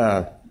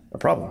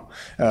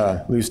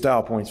 Lose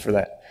style points for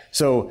that.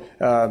 So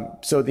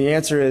the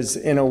answer is,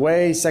 in a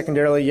way,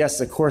 secondarily, yes,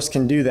 the course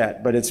can do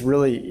that, but it's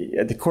really,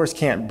 the course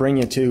can't bring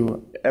you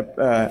to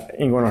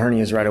inguinal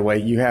hernias right away.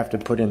 You have to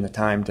put in the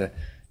time to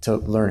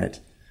learn it.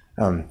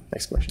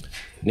 Next question.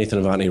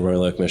 Nathan Novotny,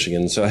 Royal Oak,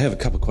 Michigan. So I have a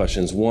couple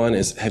questions. One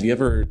is, have you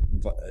ever,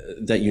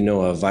 that you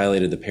know of,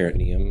 violated the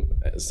peritoneum?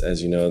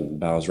 As you know, the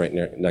bowel is right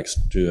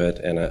next to it,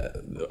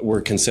 and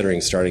we're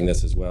considering starting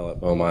this as well at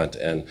Beaumont,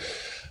 and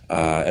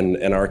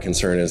our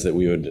concern is that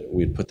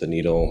we'd put the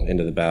needle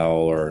into the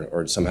bowel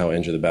or somehow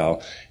injure the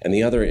bowel. And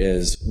the other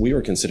is, we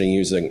were considering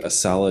using a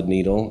solid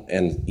needle,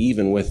 and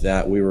even with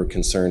that, we were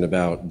concerned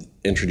about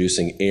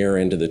introducing air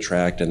into the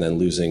tract and then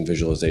losing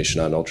visualization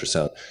on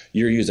ultrasound.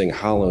 You're using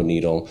hollow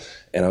needle,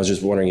 and I was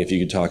just wondering if you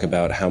could talk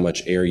about how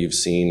much air you've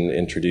seen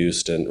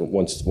introduced, and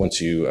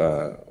once you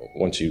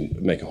once you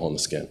make a hole in the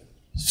skin?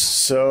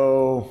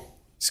 So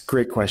it's a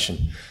great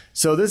question.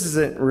 So this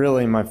isn't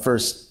really my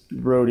first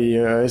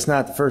rodeo. It's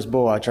not the first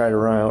bull I try to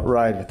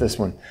ride with this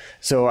one.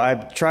 So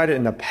I've tried it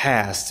in the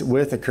past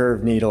with a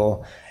curved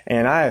needle,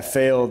 and I have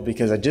failed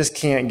because I just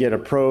can't get a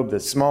probe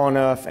that's small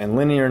enough and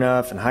linear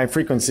enough and high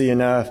frequency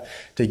enough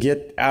to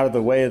get out of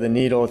the way of the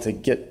needle to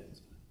get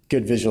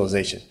good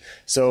visualization.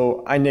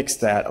 So I nixed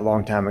that a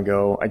long time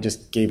ago. I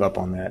just gave up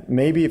on that.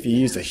 Maybe if you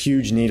used a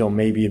huge needle,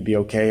 maybe it'd be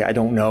okay. I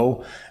don't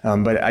know,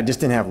 but I just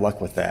didn't have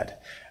luck with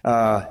that.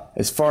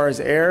 As far as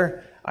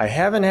air, I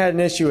haven't had an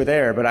issue with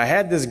air, but I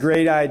had this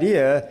great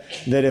idea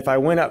that if I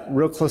went up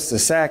real close to the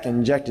sac and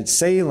injected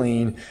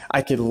saline,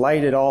 I could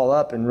light it all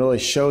up and really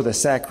show the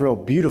sac real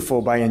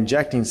beautiful by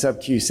injecting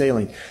sub-Q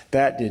saline.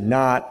 That did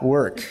not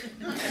work.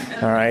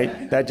 All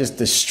right? That just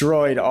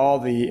destroyed all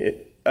the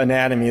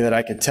anatomy that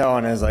I could tell,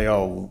 and I was like,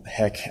 oh,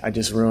 heck, I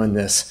just ruined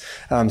this.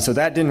 So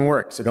that didn't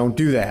work, so don't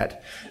do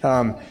that.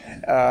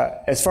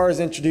 As far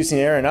as introducing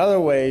air in other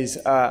ways,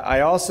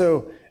 I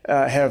also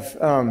have...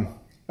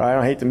 I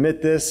don't hate to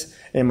admit this,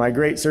 in my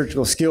great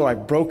surgical skill,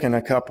 I've broken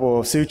a couple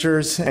of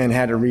sutures and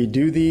had to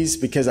redo these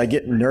because I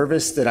get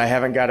nervous that I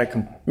haven't got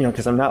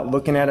because I'm not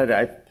looking at it.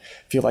 I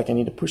feel like I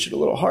need to push it a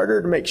little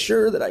harder to make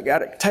sure that I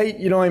got it tight,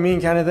 you know what I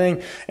mean, kind of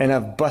thing. And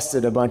I've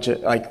busted a bunch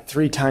of,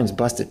 3 times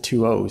busted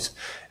 2 O's.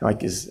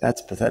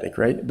 That's pathetic,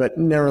 right? But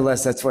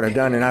nevertheless, that's what I've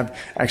done. And I've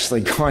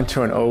actually gone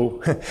to an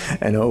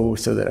O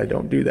so that I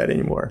don't do that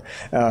anymore.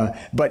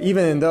 But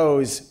even in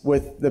those,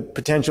 with the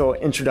potential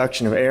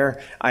introduction of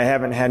air, I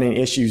haven't had any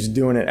issues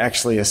doing it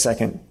actually a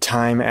second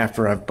time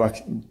after I've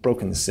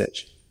broken the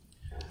stitch.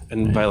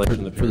 And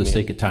violation of the for the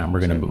sake of time, we're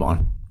going to move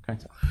on. Okay.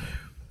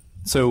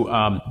 So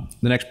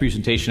the next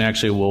presentation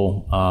actually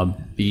will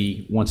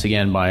be once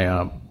again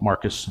by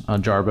Marcus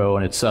Jarboe,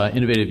 and it's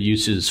innovative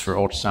uses for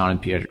ultrasound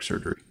and pediatric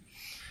surgery.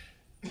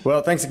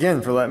 Well, thanks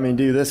again for letting me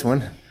do this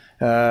one.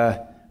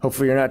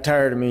 Hopefully you're not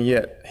tired of me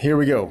yet. Here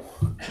we go.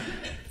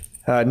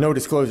 No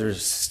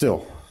disclosures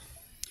still.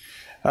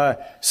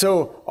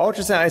 So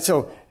ultrasound.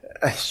 So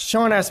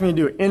Sean asked me to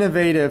do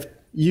innovative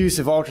use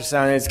of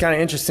ultrasound. And it's kind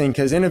of interesting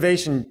because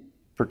innovation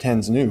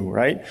pretends new,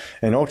 right?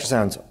 And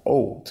ultrasound's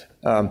old.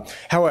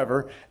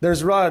 However,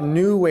 there's a lot of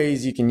new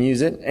ways you can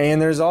use it,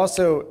 and there's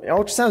also,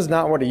 ultrasound's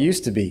not what it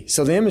used to be.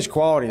 So the image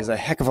quality is a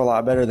heck of a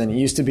lot better than it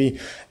used to be.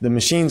 The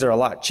machines are a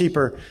lot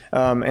cheaper,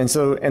 and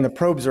the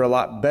probes are a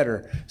lot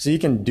better. So you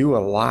can do a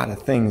lot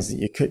of things that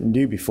you couldn't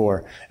do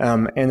before.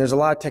 And there's a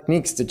lot of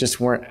techniques that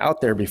just weren't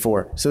out there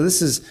before. So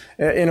this is,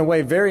 in a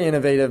way, very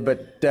innovative,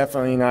 but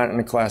definitely not in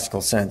a classical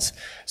sense.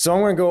 So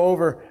I'm going to go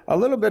over a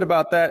little bit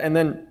about that, and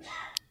then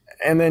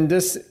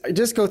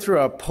just go through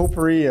a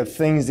potpourri of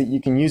things that you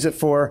can use it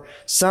for.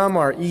 Some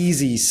are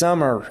easy,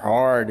 some are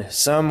hard,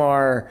 some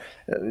are,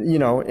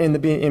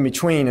 in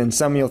between, and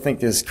some you'll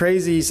think is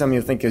crazy, some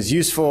you'll think is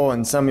useful,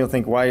 and some you'll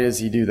think, why does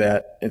he do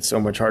that? It's so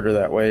much harder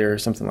that way, or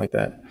something like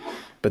that.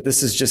 But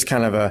this is just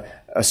kind of a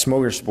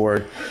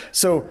smorgasbord.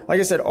 So,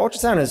 like I said,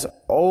 ultrasound is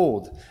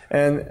old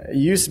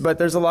but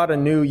there's a lot of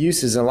new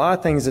uses, and a lot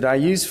of things that I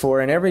use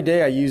for, and every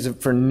day I use it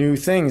for new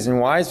things. And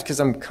why? Is because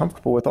I'm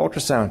comfortable with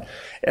ultrasound.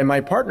 And my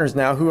partners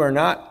now, who are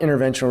not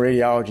interventional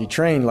radiology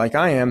trained like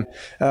I am,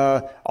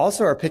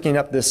 also are picking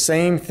up the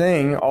same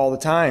thing all the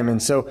time.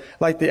 And so,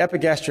 like the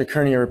epigastric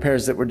hernia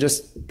repairs that were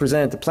just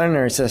presented at the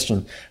plenary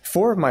session,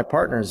 4 of my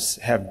partners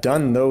have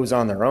done those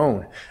on their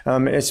own.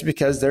 It's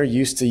because they're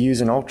used to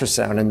using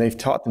ultrasound and they've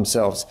taught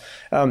themselves.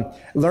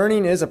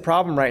 Learning is a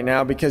problem right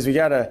now because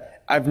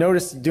I've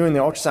noticed doing the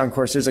ultrasound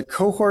course, there's a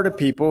cohort of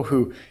people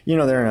who,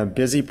 they're in a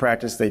busy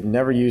practice. They've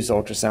never used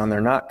ultrasound.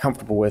 They're not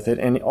comfortable with it.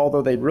 And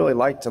although they'd really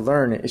like to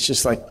learn, it's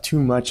just like too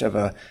much of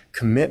a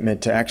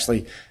commitment to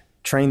actually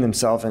train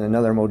themselves in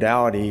another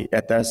modality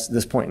at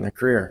this point in their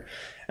career.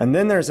 And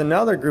then there's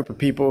another group of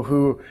people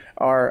who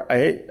are,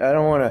 I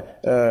don't want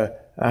to,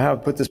 I have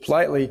to put this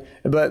politely,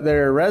 but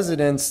they're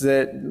residents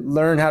that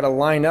learn how to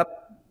line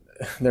up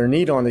their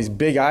needle on these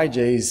big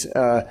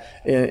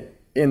IJs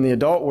in the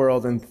adult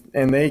world,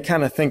 and they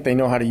kind of think they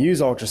know how to use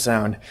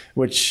ultrasound,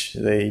 which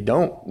they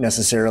don't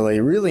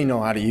necessarily really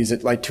know how to use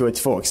it to its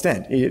full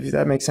extent, if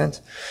that makes sense.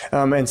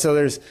 And so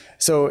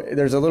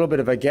there's a little bit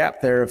of a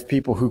gap there of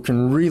people who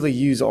can really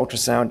use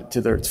ultrasound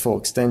to its full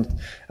extent.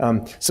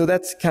 So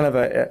that's kind of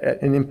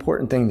an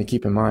important thing to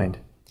keep in mind.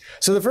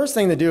 So the first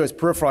thing to do is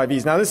peripheral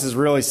IVs. Now, this is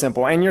really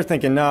simple, and you're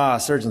thinking, nah,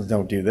 surgeons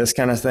don't do this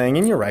kind of thing,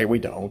 and you're right, we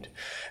don't.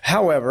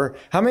 However,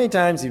 how many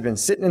times have you been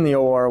sitting in the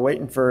OR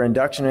waiting for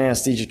induction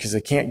anesthesia because they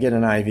can't get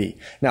an IV?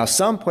 Now,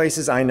 some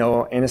places I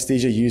know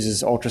anesthesia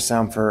uses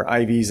ultrasound for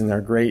IVs, and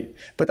they're great,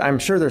 but I'm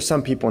sure there's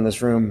some people in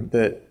this room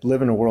that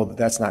live in a world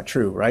that's not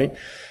true, right?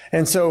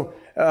 And so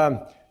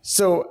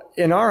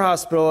in our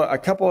hospital, a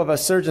couple of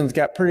us surgeons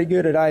got pretty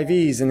good at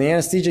IVs, and the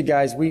anesthesia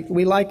guys,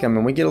 we like them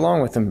and we get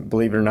along with them,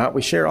 believe it or not.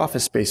 We share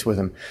office space with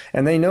them,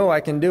 and they know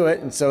I can do it.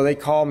 And so they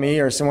call me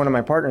or one of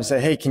my partners and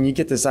say, hey, can you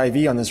get this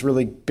IV on this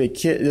really big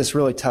kid, this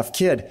really tough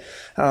kid?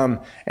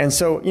 And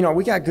so,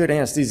 we got good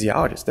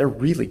anesthesiologists. They're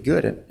really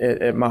good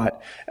at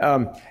Mott.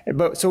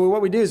 But so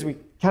what we do is we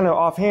kind of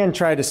offhand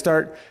try to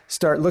start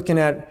looking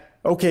at,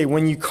 okay,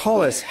 when you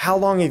call us, how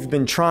long have you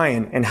been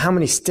trying and how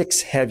many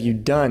sticks have you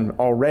done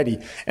already?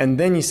 And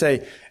then you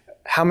say,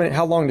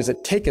 how long does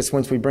it take us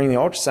once we bring the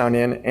ultrasound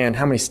in, and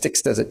how many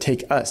sticks does it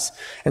take us?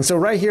 And so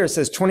right here it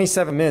says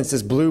 27 minutes,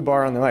 this blue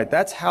bar on the right.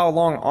 That's how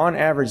long on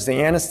average the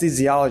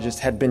anesthesiologist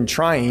had been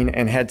trying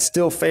and had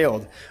still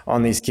failed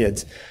on these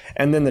kids.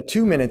 And then the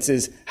 2 minutes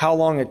is how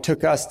long it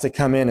took us to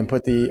come in and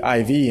put the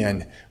IV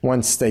in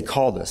once they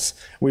called us.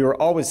 We were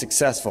always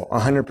successful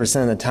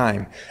 100% of the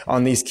time.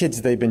 On these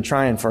kids, they've been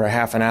trying for a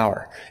half an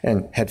hour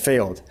and had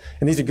failed.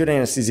 And these are good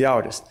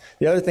anesthesiologists.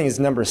 The other thing is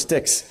the number of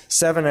sticks.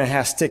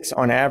 7.5 sticks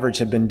on average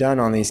have been done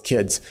on these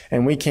kids.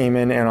 And we came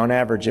in and on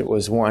average it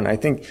was 1. I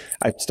think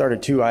I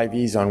started 2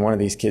 IVs on one of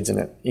these kids and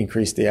it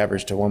increased the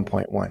average to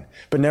 1.1.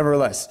 But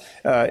nevertheless,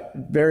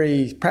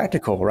 very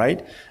practical,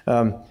 right?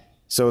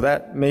 So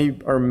that may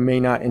or may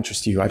not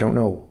interest you. I don't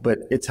know, but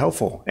it's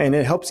helpful and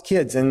it helps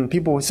kids. And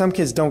some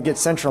kids don't get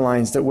central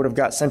lines that would have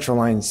got central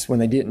lines when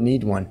they didn't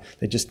need one.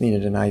 They just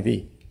needed an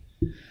IV.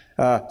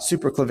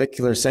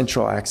 Supraclavicular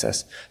central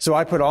access. So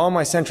I put all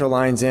my central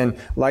lines in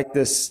like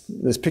this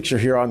picture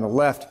here on the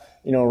left,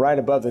 right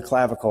above the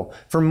clavicle.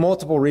 For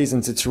multiple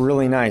reasons, it's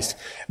really nice.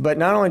 But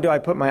not only do I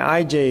put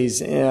my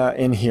IJs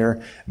in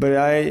here, but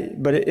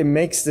it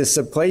makes the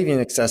subclavian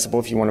accessible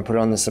if you want to put it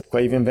on the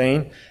subclavian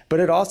vein, but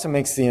it also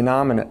makes the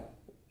innominate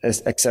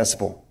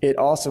accessible. It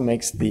also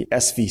makes the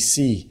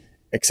SVC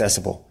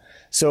accessible.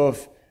 So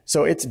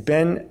it's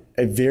been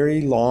a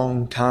very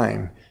long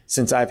time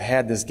since I've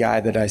had this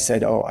guy that I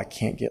said, oh, I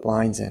can't get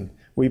lines in.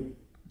 We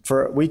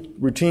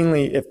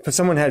routinely, if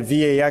someone had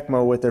VA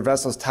ECMO with their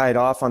vessels tied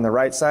off on the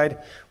right side,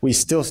 we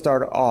still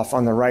start off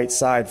on the right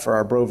side for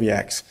our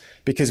Broviacs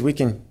because we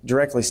can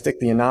directly stick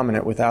the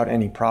innominate without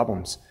any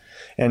problems.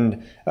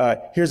 And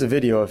here's a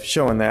video of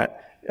showing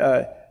that.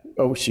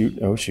 Oh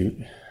shoot,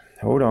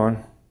 hold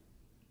on.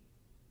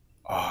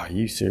 Oh, are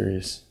you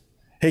serious?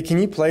 Hey, can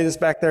you play this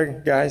back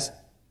there, guys?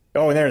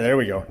 Oh, there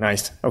we go.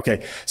 Nice.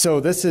 Okay,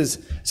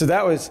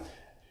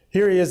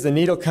 here he is, the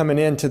needle coming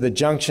into the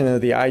junction of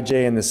the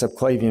IJ and the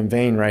subclavian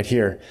vein right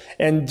here.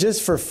 And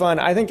just for fun,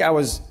 I think it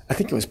was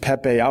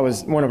Pepe. I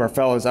was one of our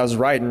fellows. I was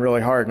writing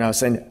really hard and I was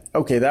saying,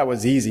 okay, that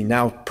was easy.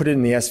 Now put it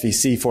in the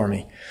SVC for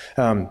me.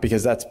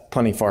 Because that's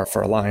plenty far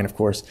for a line, of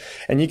course.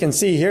 And you can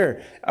see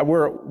here,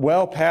 we're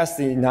well past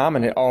the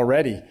innominate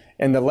already.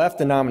 And the left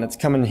innominate's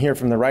coming here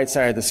from the right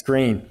side of the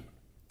screen.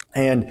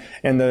 And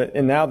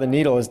now the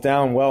needle is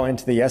down well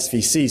into the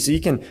SVC. So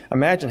you can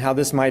imagine how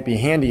this might be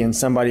handy in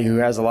somebody who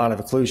has a lot of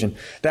occlusion.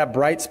 That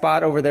bright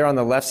spot over there on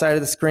the left side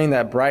of the screen,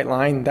 that bright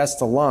line, that's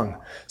the lung.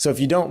 So if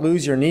you don't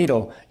lose your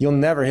needle, you'll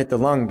never hit the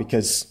lung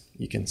because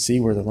you can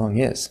see where the lung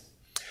is.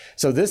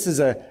 So this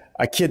is a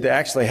kid that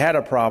actually had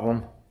a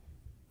problem.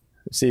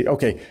 See,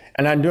 okay,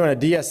 and I'm doing a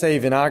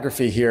DSA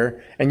venography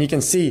here, and you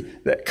can see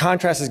that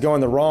contrast is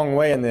going the wrong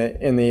way in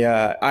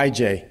the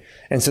IJ.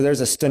 And so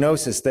there's a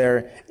stenosis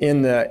there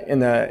in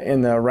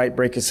the right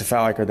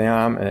brachiocephalic or the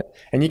innominate.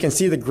 And you can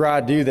see the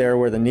gradu there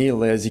where the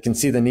needle is. You can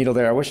see the needle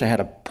there. I wish I had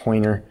a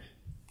pointer.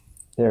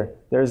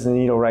 There's the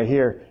needle right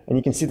here. And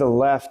you can see the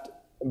left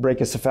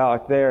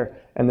brachiocephalic there.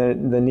 And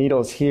the needle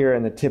is here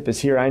and the tip is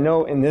here. I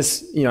know in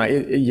this,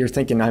 you're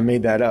thinking I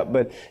made that up,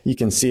 but you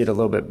can see it a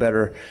little bit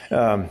better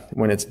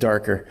when it's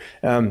darker.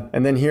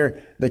 And then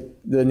here, the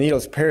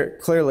needle's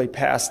clearly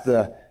past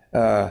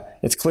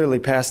it's clearly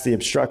past the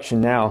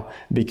obstruction now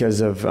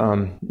because of,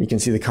 you can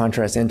see the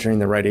contrast entering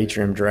the right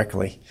atrium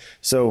directly.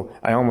 So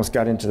I almost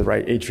got into the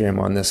right atrium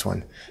on this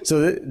one.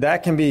 So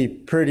that can be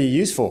pretty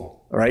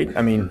useful, right?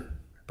 I mean,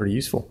 pretty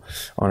useful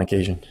on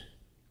occasion.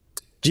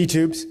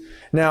 G-tubes.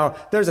 Now,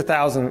 there's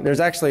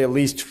actually at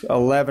least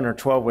 11 or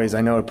 12 ways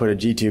I know to put a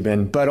G-tube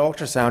in, but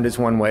ultrasound is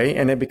one way,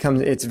 and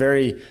it's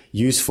very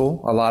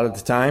useful a lot of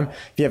the time.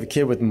 If you have a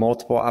kid with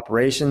multiple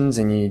operations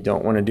and you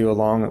don't want to do a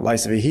long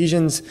lyse of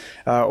adhesions,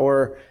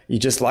 or you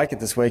just like it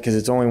this way because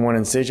it's only one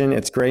incision,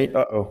 it's great.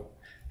 Uh-oh.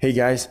 Hey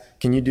guys,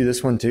 can you do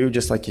this one too,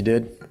 just like you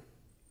did?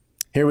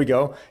 Here we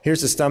go.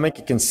 Here's the stomach.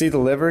 You can see the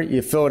liver.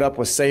 You fill it up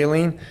with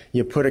saline.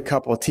 You put a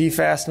couple of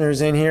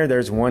T-fasteners in here.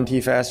 There's one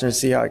T-fastener.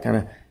 See how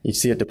you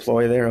see it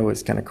deploy there? Oh,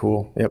 it's kind of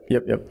cool.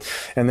 Yep.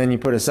 And then you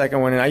put a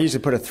second one in. I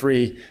usually put a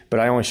 3, but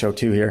I only show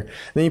 2 here.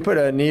 Then you put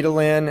a needle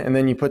in, and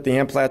then you put the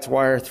Amplatz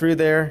wire through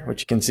there,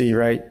 which you can see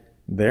right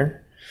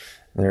there.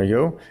 There you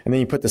go. And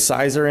then you put the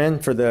sizer in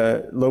for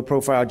the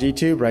low-profile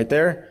G-tube right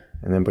there,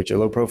 and then put your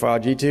low-profile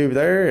G-tube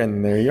there,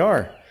 and there you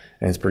are.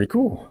 And it's pretty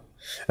cool.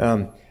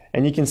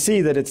 And you can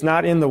see that it's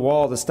not in the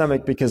wall of the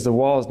stomach because the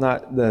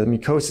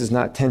mucosa is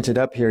not tented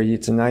up here.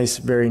 It's a nice,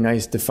 very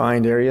nice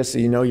defined area, so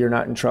you know you're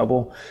not in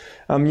trouble.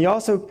 You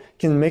also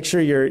can make sure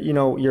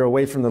you're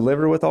away from the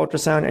liver with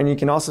ultrasound, and you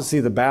can also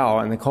see the bowel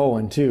and the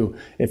colon too,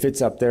 if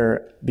it's up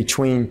there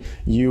between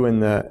you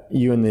and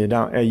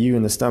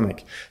the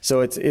stomach.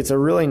 So it's a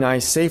really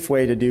nice, safe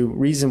way to do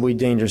reasonably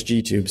dangerous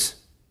G-tubes.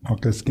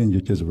 Dr. Skin, you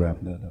just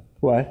wrapped that up.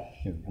 What?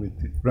 Yeah, we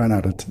ran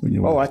out of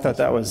time. Oh, I thought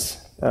that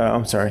was,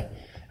 I'm sorry.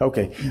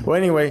 Okay. Well,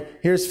 anyway,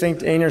 here's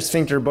anal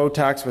sphincter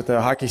Botox with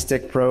a hockey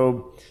stick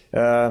probe.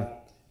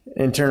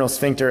 internal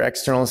sphincter,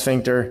 external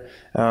sphincter,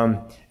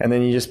 and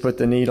then you just put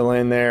the needle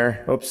in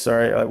there. Oops,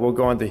 sorry, we'll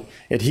go on the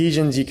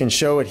adhesions. You can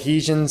show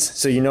adhesions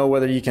so you know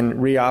whether you can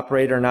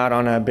reoperate or not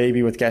on a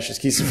baby with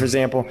gastroschisis, for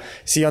example.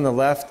 See on the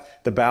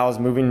left, the bowel is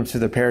moving to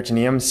the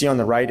peritoneum. See on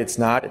the right, it's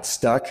not, it's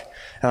stuck.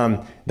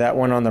 That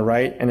one on the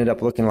right ended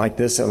up looking like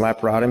this at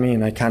laparotomy,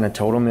 and I kind of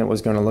told him it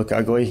was going to look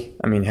ugly.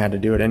 I mean, had to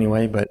do it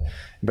anyway, but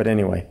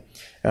anyway.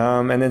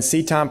 And then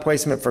ceton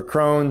placement for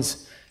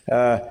Crohn's.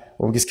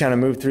 We'll just kind of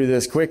move through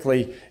this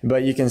quickly,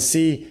 but you can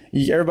see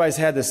everybody's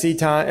had the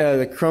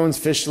Crohn's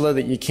fistula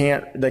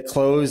that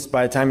closed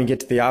by the time you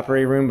get to the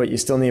operating room, but you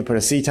still need to put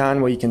a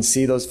ceton. Well, you can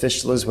see those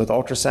fistulas with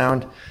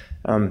ultrasound.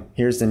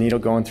 Here's the needle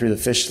going through the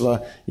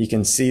fistula. You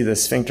can see the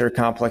sphincter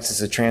complex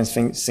is a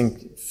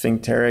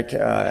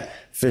transsphincteric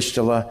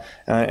fistula,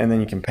 and then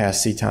you can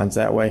pass cetons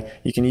that way.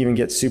 You can even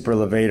get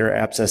supralevator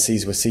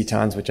abscesses with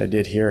cetons, which I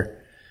did here.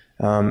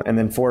 And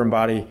then foreign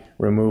body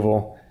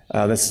removal.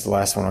 This is the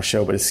last one I'll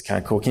show, but it's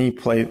kind of cool. Can you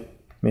play?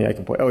 Maybe I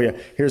can play. Oh yeah,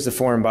 here's the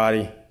foreign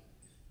body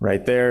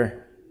right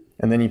there.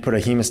 And then you put a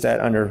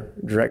hemostat under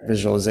direct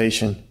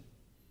visualization.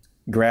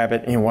 Grab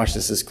it, and watch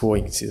this is cool.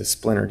 You can see the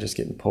splinter just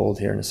getting pulled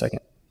here in a second.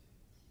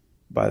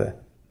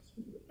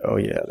 Oh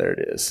yeah, there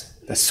it is.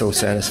 That's so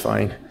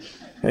satisfying.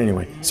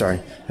 Anyway,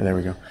 sorry. And there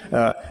we go.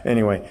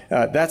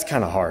 That's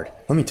kind of hard.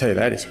 Let me tell you,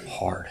 that is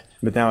hard.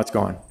 But now it's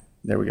gone.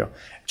 There we go.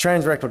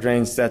 Transrectal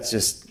drains, that's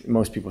just,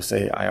 most people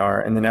say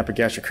IR. And then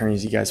epigastric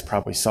hernias, you guys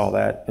probably saw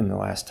that in the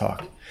last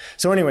talk.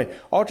 So anyway,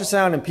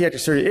 ultrasound and pediatric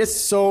surgery, it's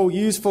so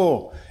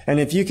useful. And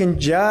if you can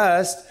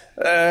just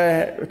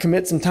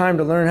commit some time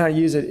to learn how to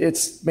use it,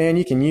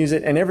 you can use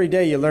it. And every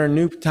day you learn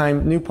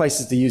new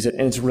places to use it.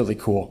 And it's really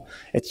cool.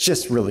 It's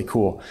just really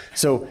cool.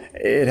 So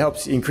it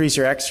helps increase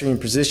your extreme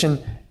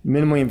precision,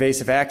 minimally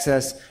invasive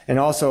access, and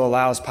also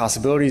allows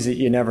possibilities that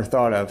you never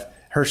thought of.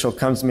 Herschel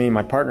comes to me,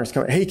 my partner's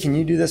coming, hey, can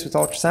you do this with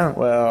ultrasound?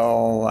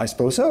 Well, I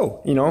suppose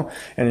so,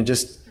 and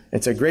it's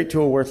a great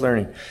tool worth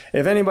learning.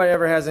 If anybody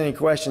ever has any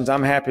questions,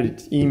 I'm happy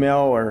to email,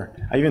 or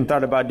I even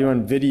thought about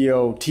doing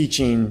video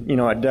teaching,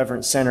 at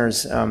different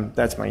centers.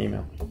 That's my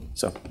email.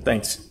 So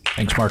thanks.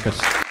 Thanks, Marcus.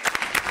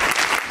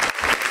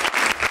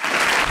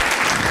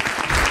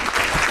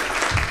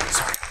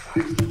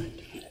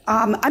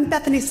 I'm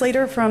Bethany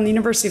Slater from the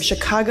University of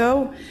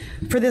Chicago.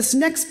 For this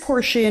next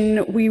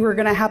portion, we were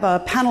going to have a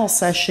panel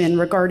session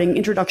regarding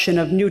introduction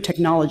of new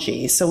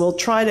technology. So we'll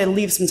try to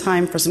leave some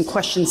time for some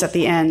questions at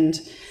the end.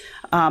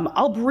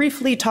 I'll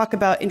briefly talk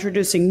about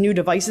introducing new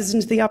devices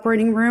into the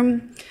operating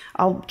room.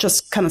 I'll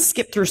just kind of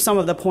skip through some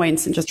of the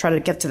points and just try to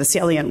get to the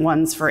salient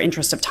ones for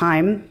interest of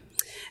time.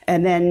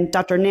 And then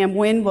Dr. Nam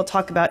Nguyen will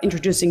talk about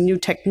introducing new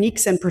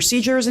techniques and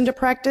procedures into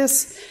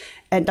practice.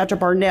 And Dr.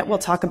 Barnett will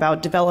talk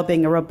about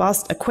developing a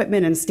robust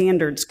equipment and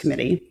standards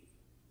committee.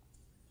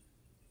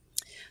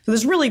 So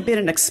there's really been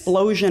an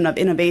explosion of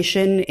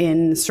innovation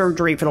in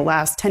surgery for the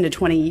last 10 to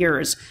 20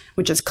 years,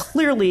 which has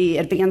clearly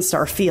advanced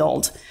our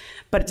field.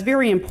 But it's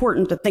very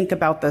important to think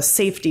about the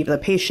safety of the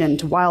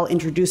patient while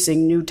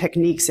introducing new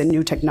techniques and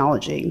new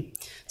technology.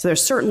 So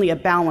there's certainly a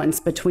balance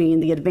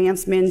between the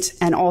advancement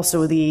and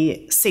also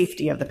the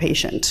safety of the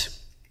patient.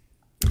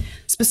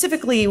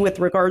 Specifically with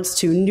regards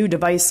to new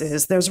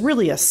devices, there's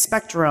really a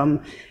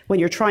spectrum when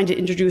you're trying to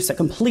introduce a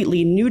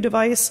completely new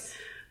device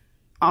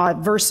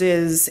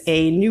versus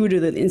a new to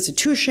the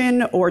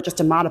institution or just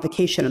a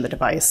modification of the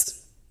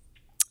device.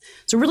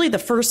 So really the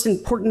first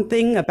important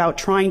thing about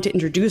trying to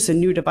introduce a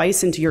new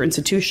device into your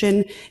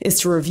institution is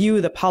to review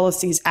the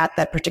policies at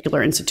that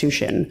particular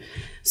institution.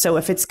 So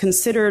if it's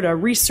considered a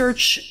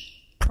research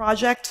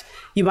project,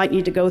 you might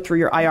need to go through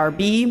your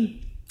IRB.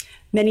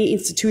 Many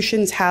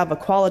institutions have a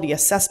quality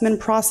assessment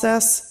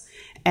process,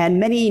 and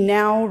many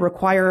now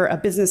require a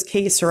business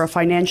case or a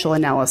financial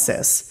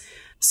analysis.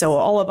 So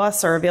all of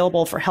us are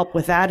available for help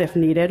with that if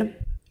needed.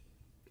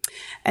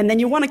 And then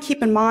you want to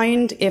keep in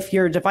mind if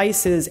your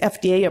device is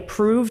FDA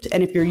approved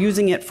and if you're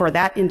using it for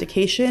that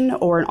indication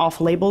or an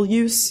off-label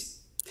use.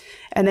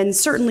 And then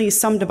certainly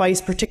some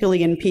device,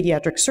 particularly in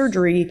pediatric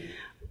surgery,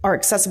 are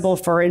accessible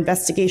for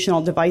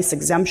investigational device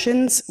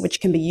exemptions,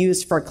 which can be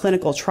used for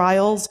clinical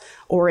trials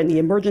or in the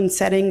emergent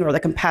setting or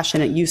the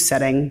compassionate use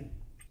setting.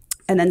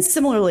 And then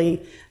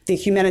similarly, the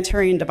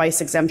humanitarian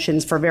device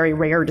exemptions for very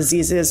rare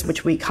diseases,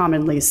 which we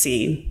commonly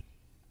see.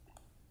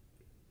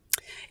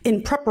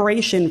 In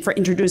preparation for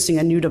introducing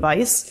a new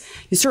device,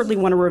 you certainly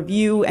want to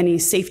review any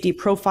safety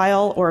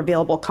profile or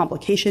available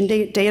complication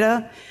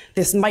data.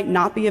 This might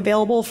not be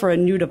available for a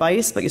new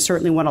device, but you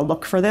certainly want to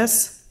look for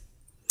this.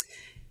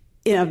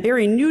 In a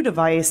very new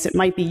device, it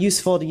might be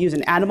useful to use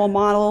an animal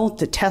model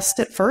to test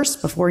it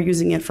first before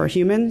using it for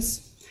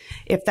humans.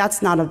 If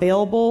that's not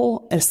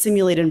available, a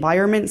simulated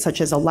environment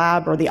such as a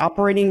lab or the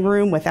operating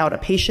room without a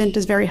patient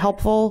is very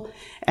helpful.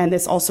 And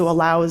this also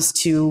allows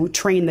to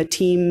train the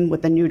team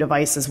with the new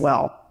device as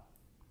well.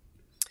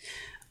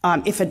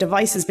 If a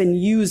device has been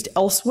used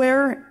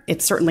elsewhere,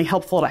 it's certainly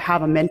helpful to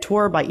have a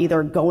mentor by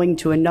either going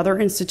to another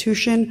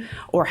institution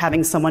or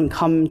having someone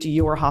come to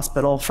your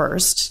hospital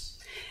first.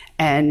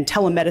 And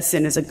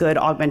telemedicine is a good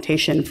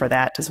augmentation for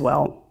that as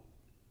well.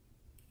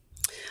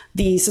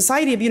 The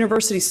Society of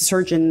University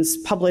Surgeons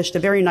published a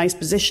very nice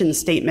position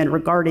statement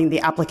regarding the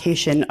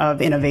application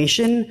of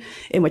innovation,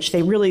 in which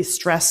they really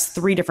stress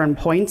 3 different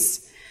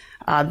points.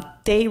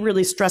 They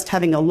really stressed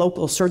having a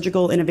local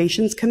surgical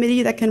innovations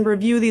committee that can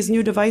review these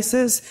new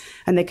devices,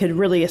 and they could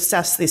really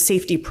assess the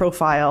safety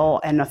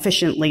profile and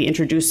efficiently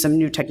introduce some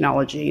new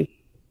technology.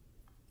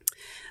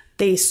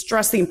 They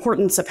stress the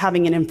importance of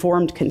having an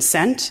informed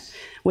consent,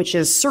 which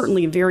is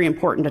certainly very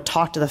important to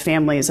talk to the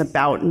families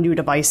about new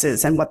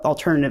devices and what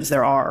alternatives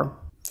there are.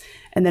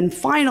 And then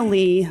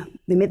finally,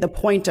 they made the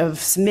point of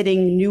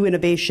submitting new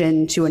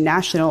innovation to a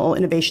national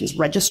innovations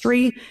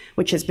registry,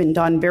 which has been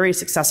done very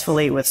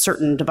successfully with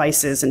certain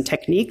devices and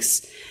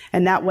techniques.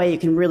 And that way you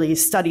can really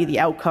study the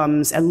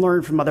outcomes and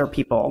learn from other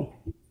people.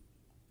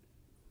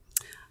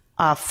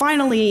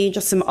 Finally,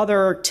 just some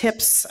other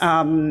tips.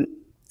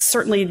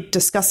 Certainly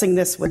discussing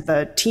this with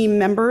the team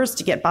members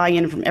to get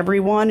buy-in from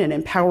everyone and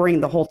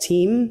empowering the whole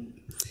team.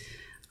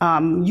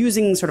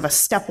 Using sort of a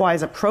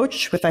stepwise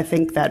approach, which I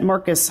think that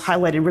Marcus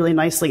highlighted really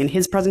nicely in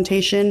his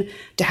presentation,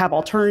 to have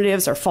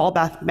alternatives or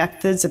fallback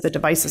methods if the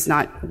device is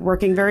not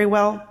working very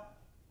well.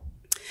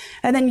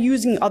 And then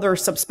using other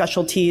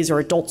subspecialties or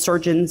adult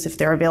surgeons if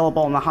they're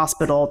available in the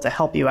hospital to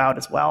help you out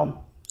as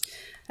well.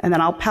 And then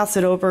I'll pass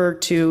it over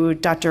to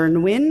Dr.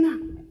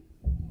 Nguyen.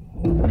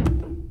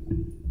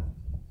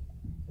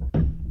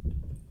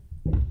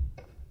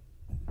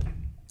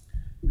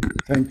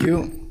 Thank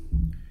you.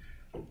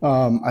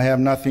 I have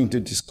nothing to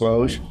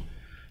disclose.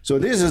 So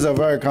this is a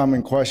very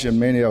common question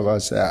many of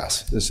us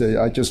ask. They say,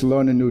 I just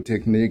learned a new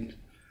technique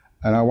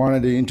and I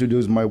wanted to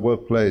introduce my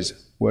workplace.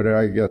 Where do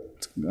I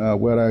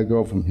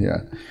go from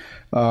here?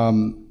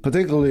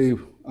 Particularly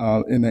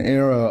in the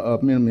era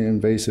of minimally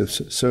invasive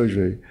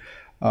surgery.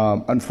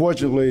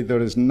 Unfortunately, there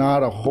is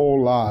not a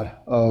whole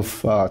lot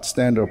of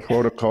standard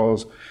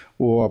protocols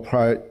or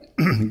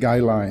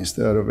guidelines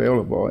that are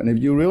available. And if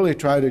you really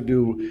try to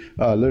do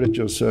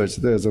literature search,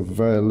 there's a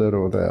very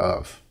little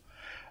thereof.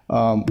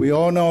 We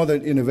all know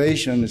that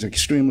innovation is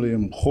extremely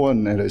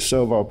important and it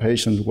served our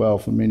patients well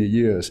for many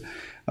years.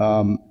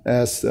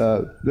 As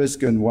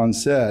Viskin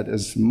once said,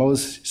 as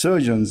most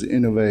surgeons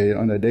innovate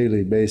on a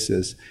daily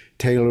basis,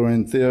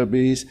 tailoring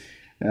therapies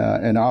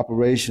and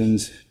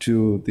operations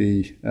to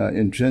the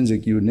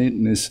intrinsic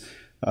uniqueness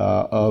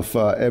of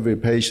every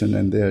patient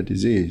and their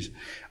disease.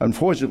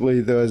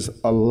 Unfortunately, there's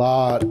a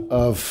lot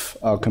of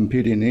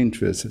competing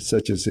interests,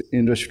 such as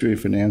industry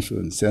financial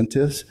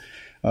incentives.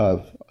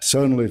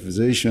 Certainly,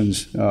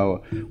 physicians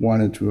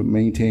wanted to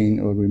maintain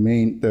or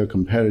remain their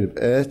competitive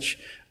edge.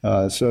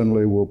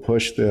 Certainly will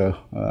push their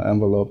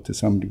envelope to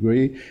some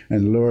degree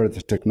and lure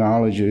the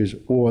technologies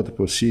or the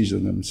procedure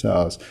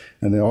themselves.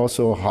 And there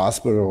also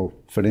hospital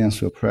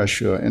financial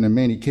pressure. And in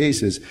many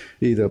cases,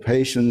 either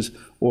patients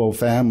or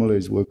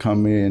families will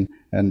come in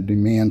and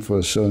demand for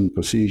a certain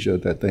procedure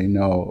that they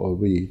know or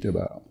read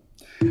about.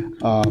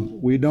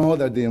 We know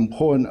that the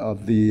importance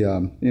of the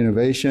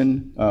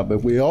innovation,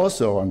 but we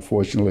also,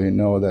 unfortunately,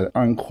 know that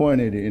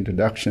uncoordinated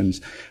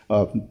introductions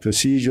of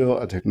procedure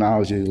or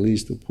technology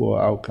leads to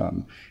poor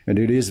outcome. And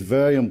it is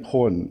very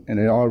important, and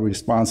it's our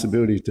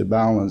responsibility to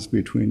balance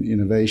between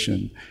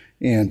innovation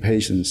and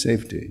patient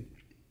safety.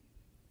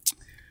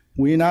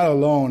 We're not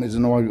alone as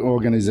an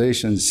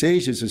organization.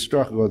 SAGES has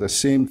struggled with the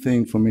same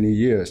thing for many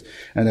years,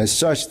 and as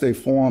such, they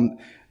formed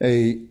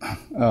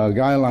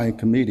guideline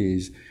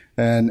committees.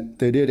 And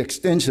they did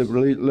extensive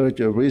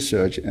literature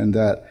research, and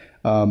that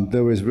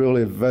there was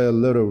really very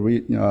little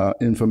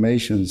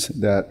information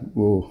that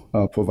will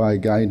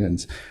provide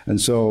guidance.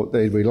 And so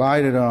they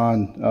relied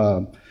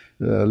on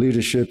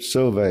leadership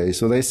survey.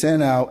 So they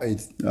sent out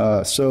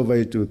a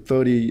survey to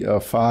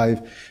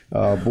 35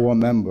 board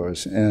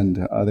members, and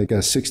they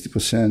got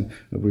 60%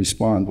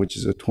 respond, which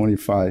is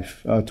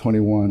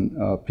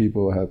 21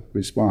 people have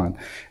respond.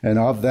 And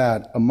of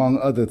that, among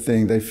other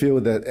things, they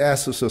feel that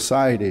as a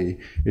society,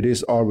 it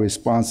is our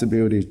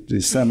responsibility to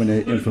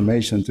disseminate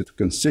information to the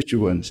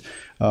constituents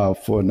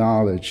for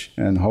knowledge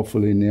and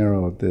hopefully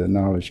narrow the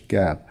knowledge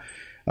gap.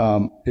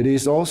 It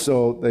is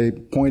also, they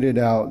pointed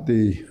out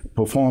the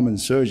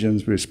performance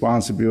surgeon's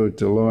responsibility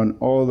to learn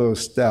all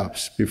those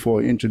steps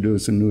before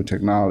introducing new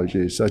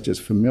technology, such as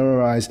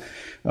familiarize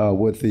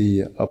with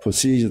the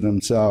procedure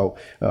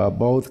themselves,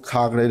 both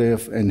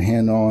cognitive and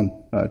hand-on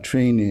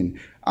training.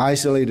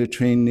 Isolated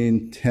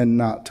training tend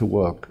not to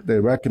work. They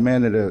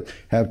recommended it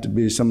have to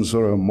be some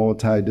sort of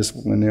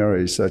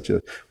multidisciplinary, such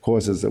as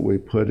courses that we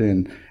put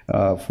in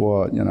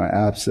for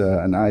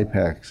APSA and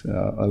IPEX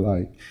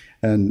alike.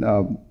 And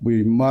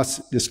we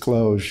must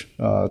disclose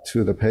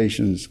to the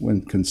patients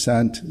when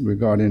consent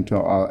regarding to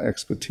our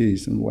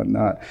expertise and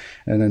whatnot.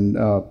 And then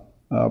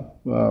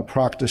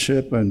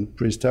proctorship and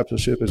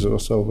preceptorship is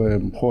also very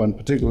important,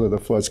 particularly the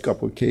first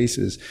couple of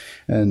cases.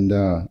 And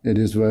it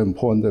is very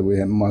important that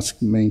we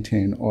must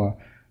maintain our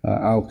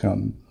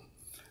outcome.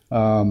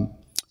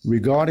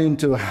 Regarding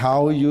to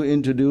how you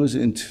introduce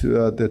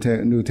into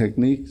the new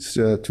techniques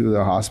to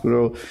the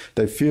hospital,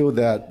 they feel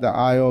that the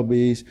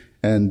IOBs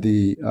and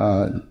the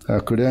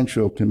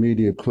credential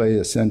committee play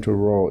a central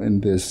role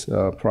in this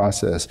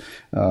process.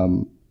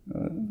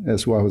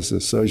 as well as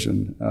the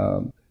surgeon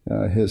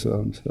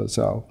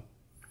herself.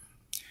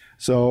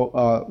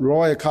 So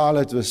Royal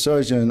College of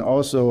Surgeons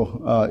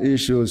also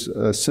issues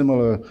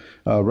similar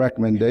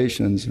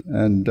recommendations,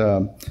 and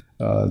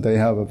they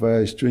have a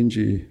very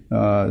stringent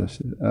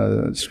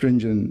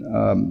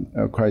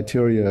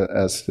criteria,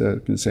 as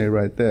you can say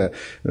right there.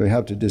 We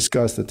have to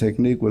discuss the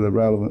technique with a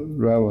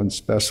relevant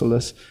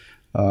specialist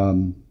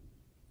and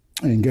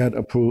get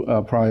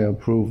prior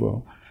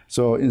approval.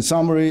 So in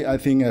summary, I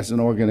think as an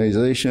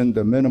organization,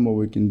 the minimum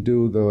we can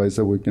do, though, is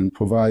that we can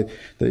provide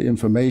the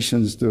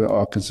information to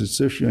our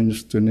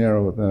constituents to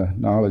narrow the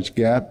knowledge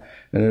gap.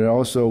 And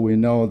also we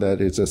know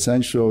that it's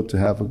essential to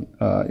have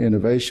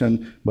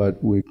innovation,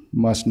 but we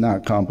must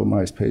not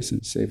compromise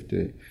patient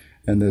safety.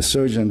 And the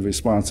surgeon's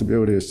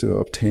responsibility is to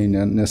obtain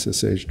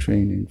necessary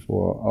training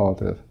for all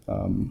the,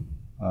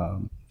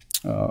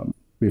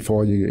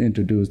 before you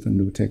introduce the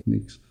new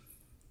techniques.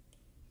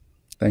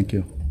 Thank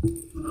you.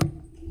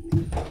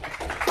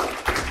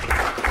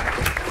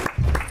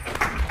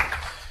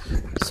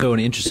 So in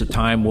the interest of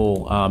time,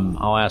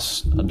 I'll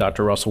ask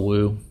Dr. Russell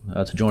Wu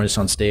to join us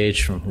on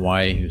stage from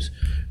Hawaii, who's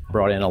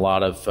brought in a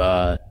lot of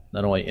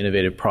not only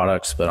innovative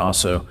products, but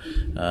also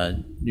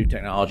new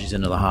technologies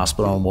into the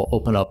hospital, and we'll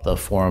open up the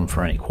forum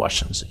for any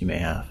questions that you may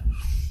have.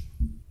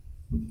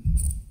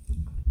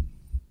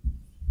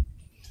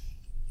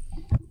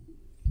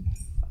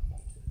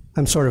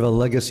 I'm sort of a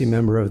legacy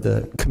member of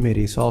the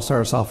committee, so I'll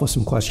start us off with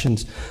some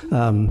questions,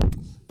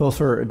 both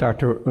for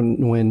Dr.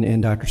 Nguyen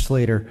and Dr.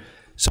 Slater.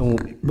 So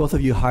both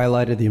of you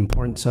highlighted the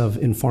importance of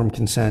informed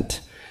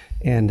consent,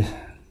 and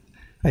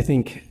I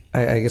think,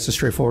 I guess a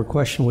straightforward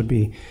question would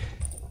be,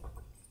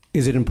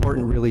 is it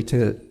important really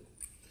to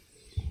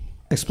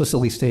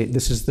explicitly state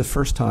this is the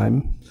first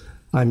time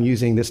I'm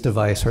using this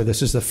device, or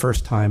this is the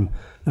first time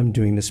I'm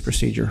doing this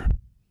procedure?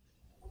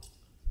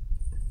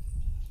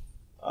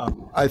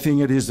 I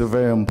think it is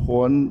very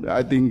important.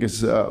 I think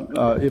it's,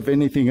 if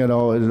anything at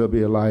all, it'll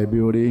be a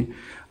liability.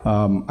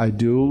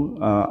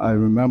 I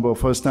remember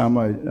first time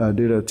I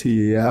did a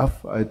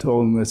TEF, I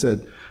told him, I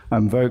said,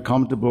 I'm very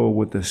comfortable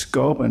with the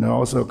scope and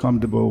also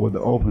comfortable with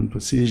the open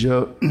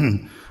procedure.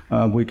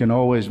 We can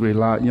always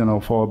rely,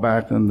 fall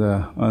back on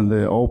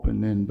the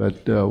opening,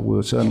 but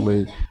we'll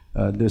certainly,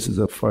 this is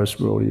the first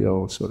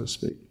rodeo, so to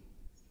speak.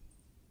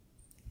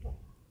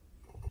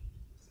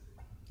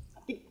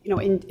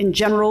 In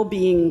general,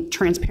 being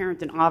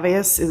transparent and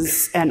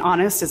obvious and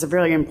honest is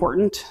very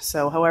important.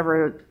 So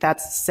however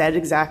that's said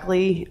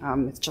exactly,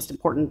 it's just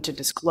important to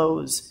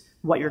disclose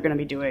what you're going to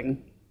be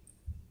doing.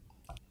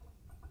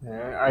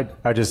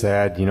 I just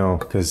add,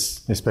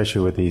 because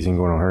especially with these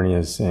inguinal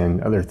hernias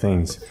and other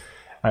things,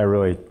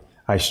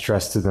 I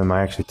stress to them,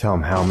 I actually tell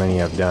them how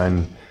many I've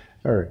done,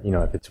 or,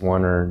 if it's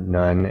one or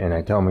none, and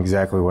I tell them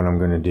exactly what I'm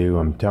going to do.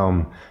 I'm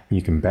telling them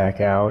you can back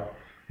out.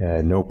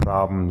 No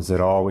problems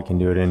at all. We can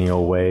do it any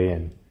old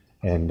way,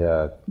 and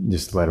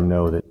just let them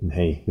know that,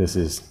 hey, this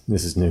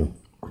is new.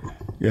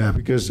 Yeah,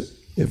 because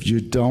if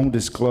you don't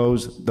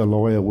disclose, the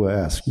lawyer will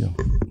ask you.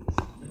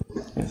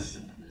 Yes.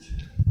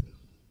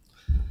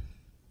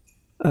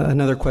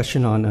 Another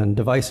question on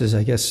devices,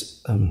 I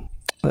guess,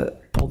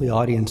 poll the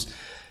audience.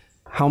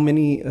 How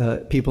many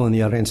people in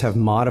the audience have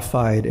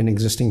modified an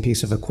existing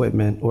piece of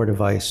equipment or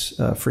device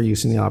for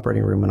use in the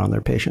operating room and on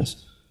their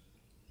patients?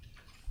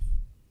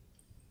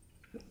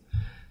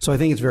 So I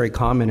think it's very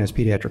common as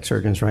pediatric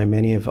surgeons, right?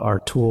 Many of our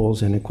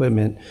tools and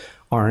equipment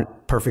aren't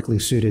perfectly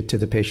suited to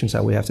the patients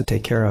that we have to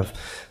take care of.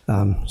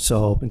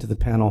 So open to the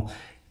panel.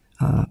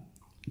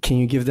 Can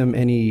you give them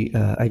any,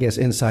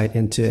 insight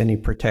into any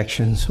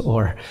protections,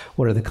 or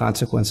what are the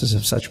consequences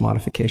of such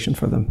modification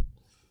for them?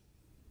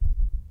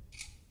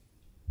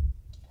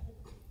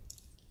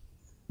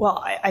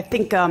 Well, I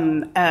think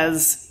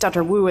as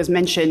Dr. Wu has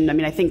mentioned,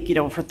 I think,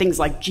 for things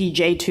like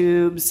GJ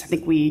tubes, I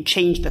think we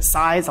change the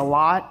size a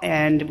lot,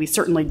 and we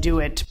certainly do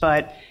it,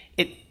 but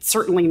it's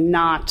certainly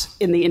not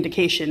in the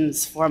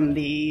indications from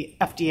the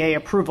FDA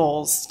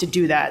approvals to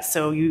do that.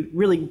 So you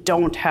really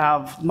don't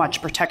have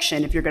much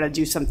protection if you're going to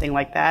do something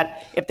like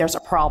that if there's a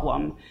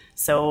problem.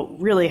 So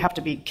really have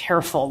to be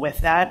careful with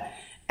that.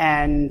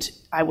 And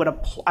I would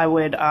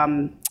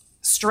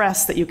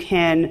stress that you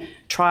can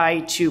try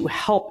to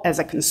help as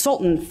a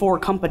consultant for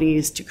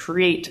companies to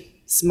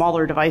create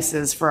smaller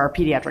devices for our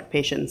pediatric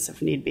patients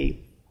if need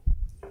be.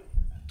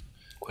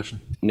 Question.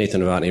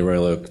 Nathan Novotny,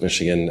 Royal Oak,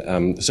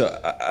 Michigan. So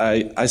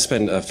I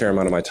spend a fair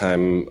amount of my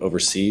time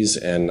overseas,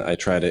 and I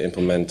try to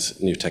implement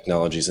new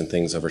technologies and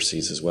things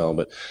overseas as well.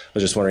 But I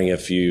was just wondering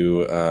if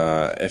you,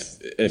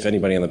 if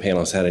anybody on the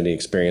panel has had any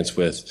experience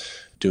with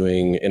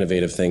doing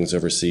innovative things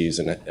overseas,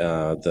 and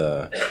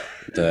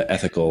the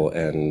ethical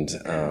and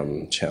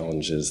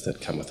challenges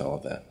that come with all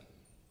of that.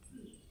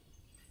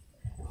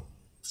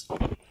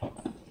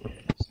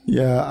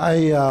 Yeah,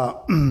 I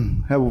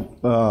have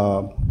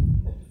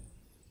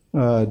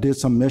did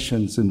some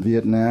missions in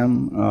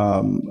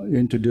Vietnam,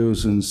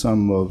 introducing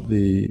some of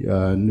the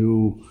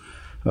new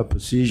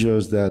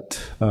procedures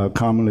that are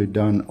commonly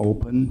done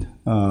open,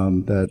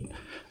 that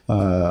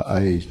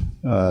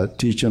I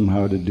teach them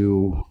how to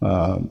do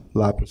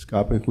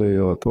laparoscopically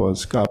or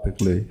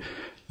thoracoscopically.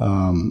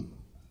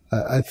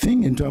 I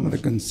think in terms of the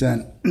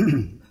consent,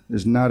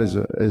 it's not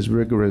as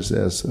rigorous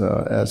as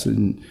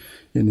in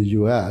the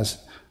U.S.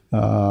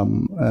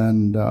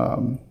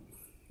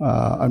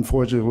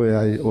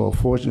 Unfortunately,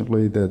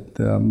 fortunately, that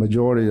the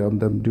majority of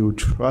them do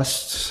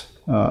trust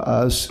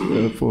us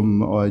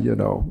from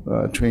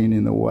trained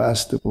in the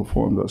West to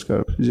perform those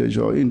kind of procedures.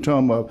 So in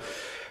terms of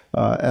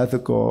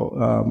ethical,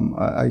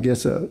 I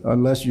guess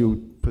unless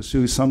you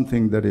pursue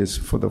something that is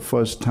for the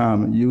first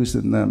time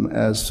using them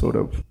as sort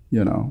of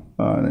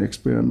an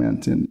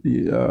experimenting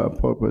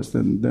purpose,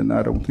 then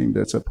I don't think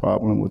that's a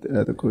problem with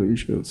ethical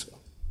issues.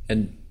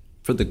 And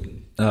for the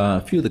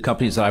few of the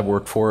companies I've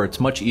worked for, it's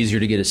much easier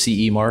to get a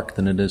CE mark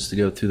than it is to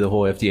go through the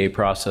whole FDA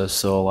process.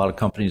 So a lot of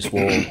companies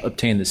will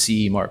obtain the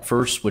CE mark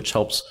first, which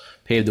helps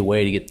pave the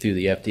way to get through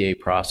the FDA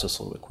process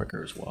a little bit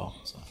quicker as well.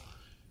 So.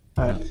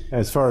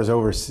 As far as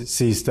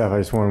overseas stuff, I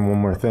just wanted one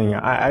more thing.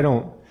 I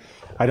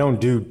don't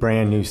do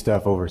brand new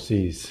stuff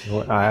overseas.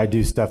 I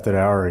do stuff that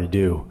I already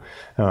do,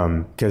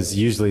 because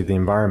usually the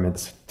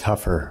environment's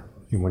tougher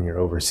when you're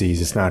overseas.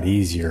 It's not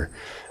easier,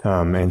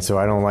 and so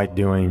I don't like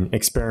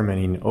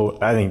experimenting.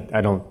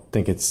 I don't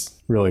think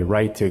it's really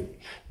right to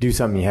do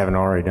something you haven't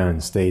already done in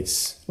the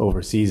States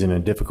overseas in a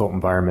difficult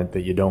environment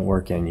that you don't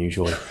work in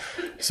usually.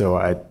 So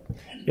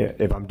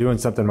if I'm doing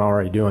something I'm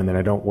already doing, then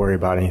I don't worry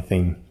about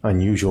anything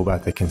unusual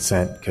about the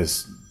consent,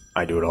 because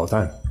I do it all the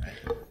time.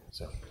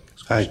 So.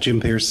 Hi, Jim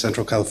Pierce,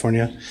 Central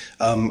California.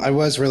 I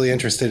was really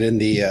interested in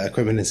the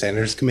Equipment and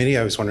Standards Committee.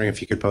 I was wondering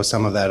if you could post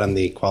some of that on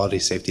the Quality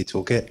Safety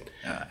Toolkit.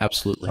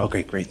 Absolutely.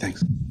 Okay, great,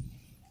 thanks.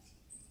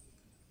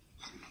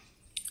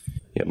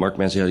 Yeah, Mark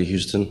Mazziotti,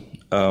 Houston.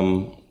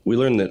 We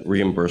learned that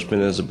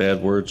reimbursement is a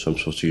bad word, so I'm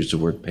supposed to use the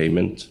word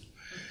payment.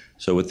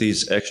 So with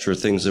these extra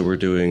things that we're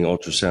doing,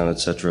 ultrasound, et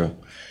cetera,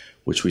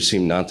 which we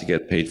seem not to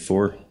get paid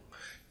for,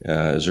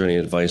 is there any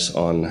advice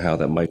on how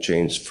that might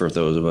change for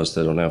those of us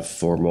that don't have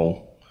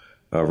formal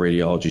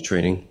radiology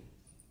training?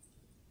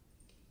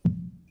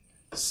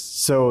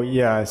 So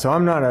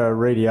I'm not a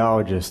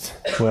radiologist.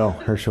 Well,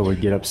 Herschel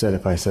would get upset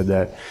if I said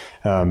that,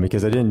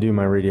 because I didn't do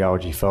my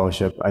radiology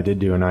fellowship. I did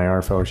do an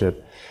IR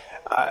fellowship.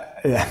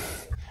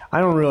 I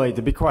don't really,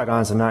 to be quite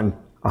honest, I'm not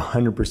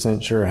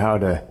 100% sure how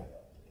to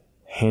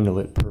handle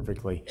it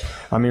perfectly.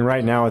 I mean,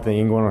 right now with the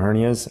inguinal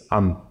hernias,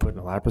 I'm putting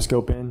a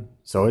laparoscope in,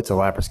 so it's a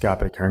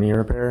laparoscopic hernia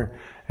repair,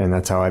 and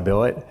that's how I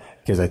bill it,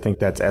 because I think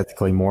that's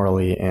ethically,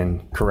 morally,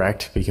 and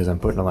correct, because I'm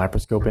putting a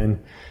laparoscope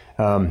in.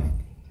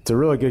 It's a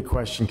really good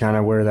question, kind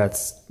of where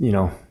that's,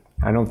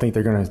 I don't think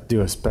they're going to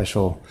do a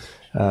special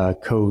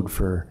code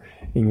for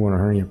inguinal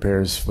hernia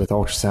repairs with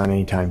ultrasound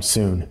anytime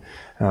soon.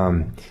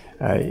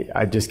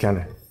 I just kind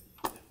of...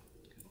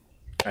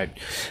 All right.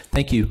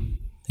 Thank you.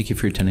 Thank you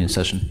for attending the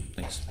session.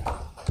 Thanks.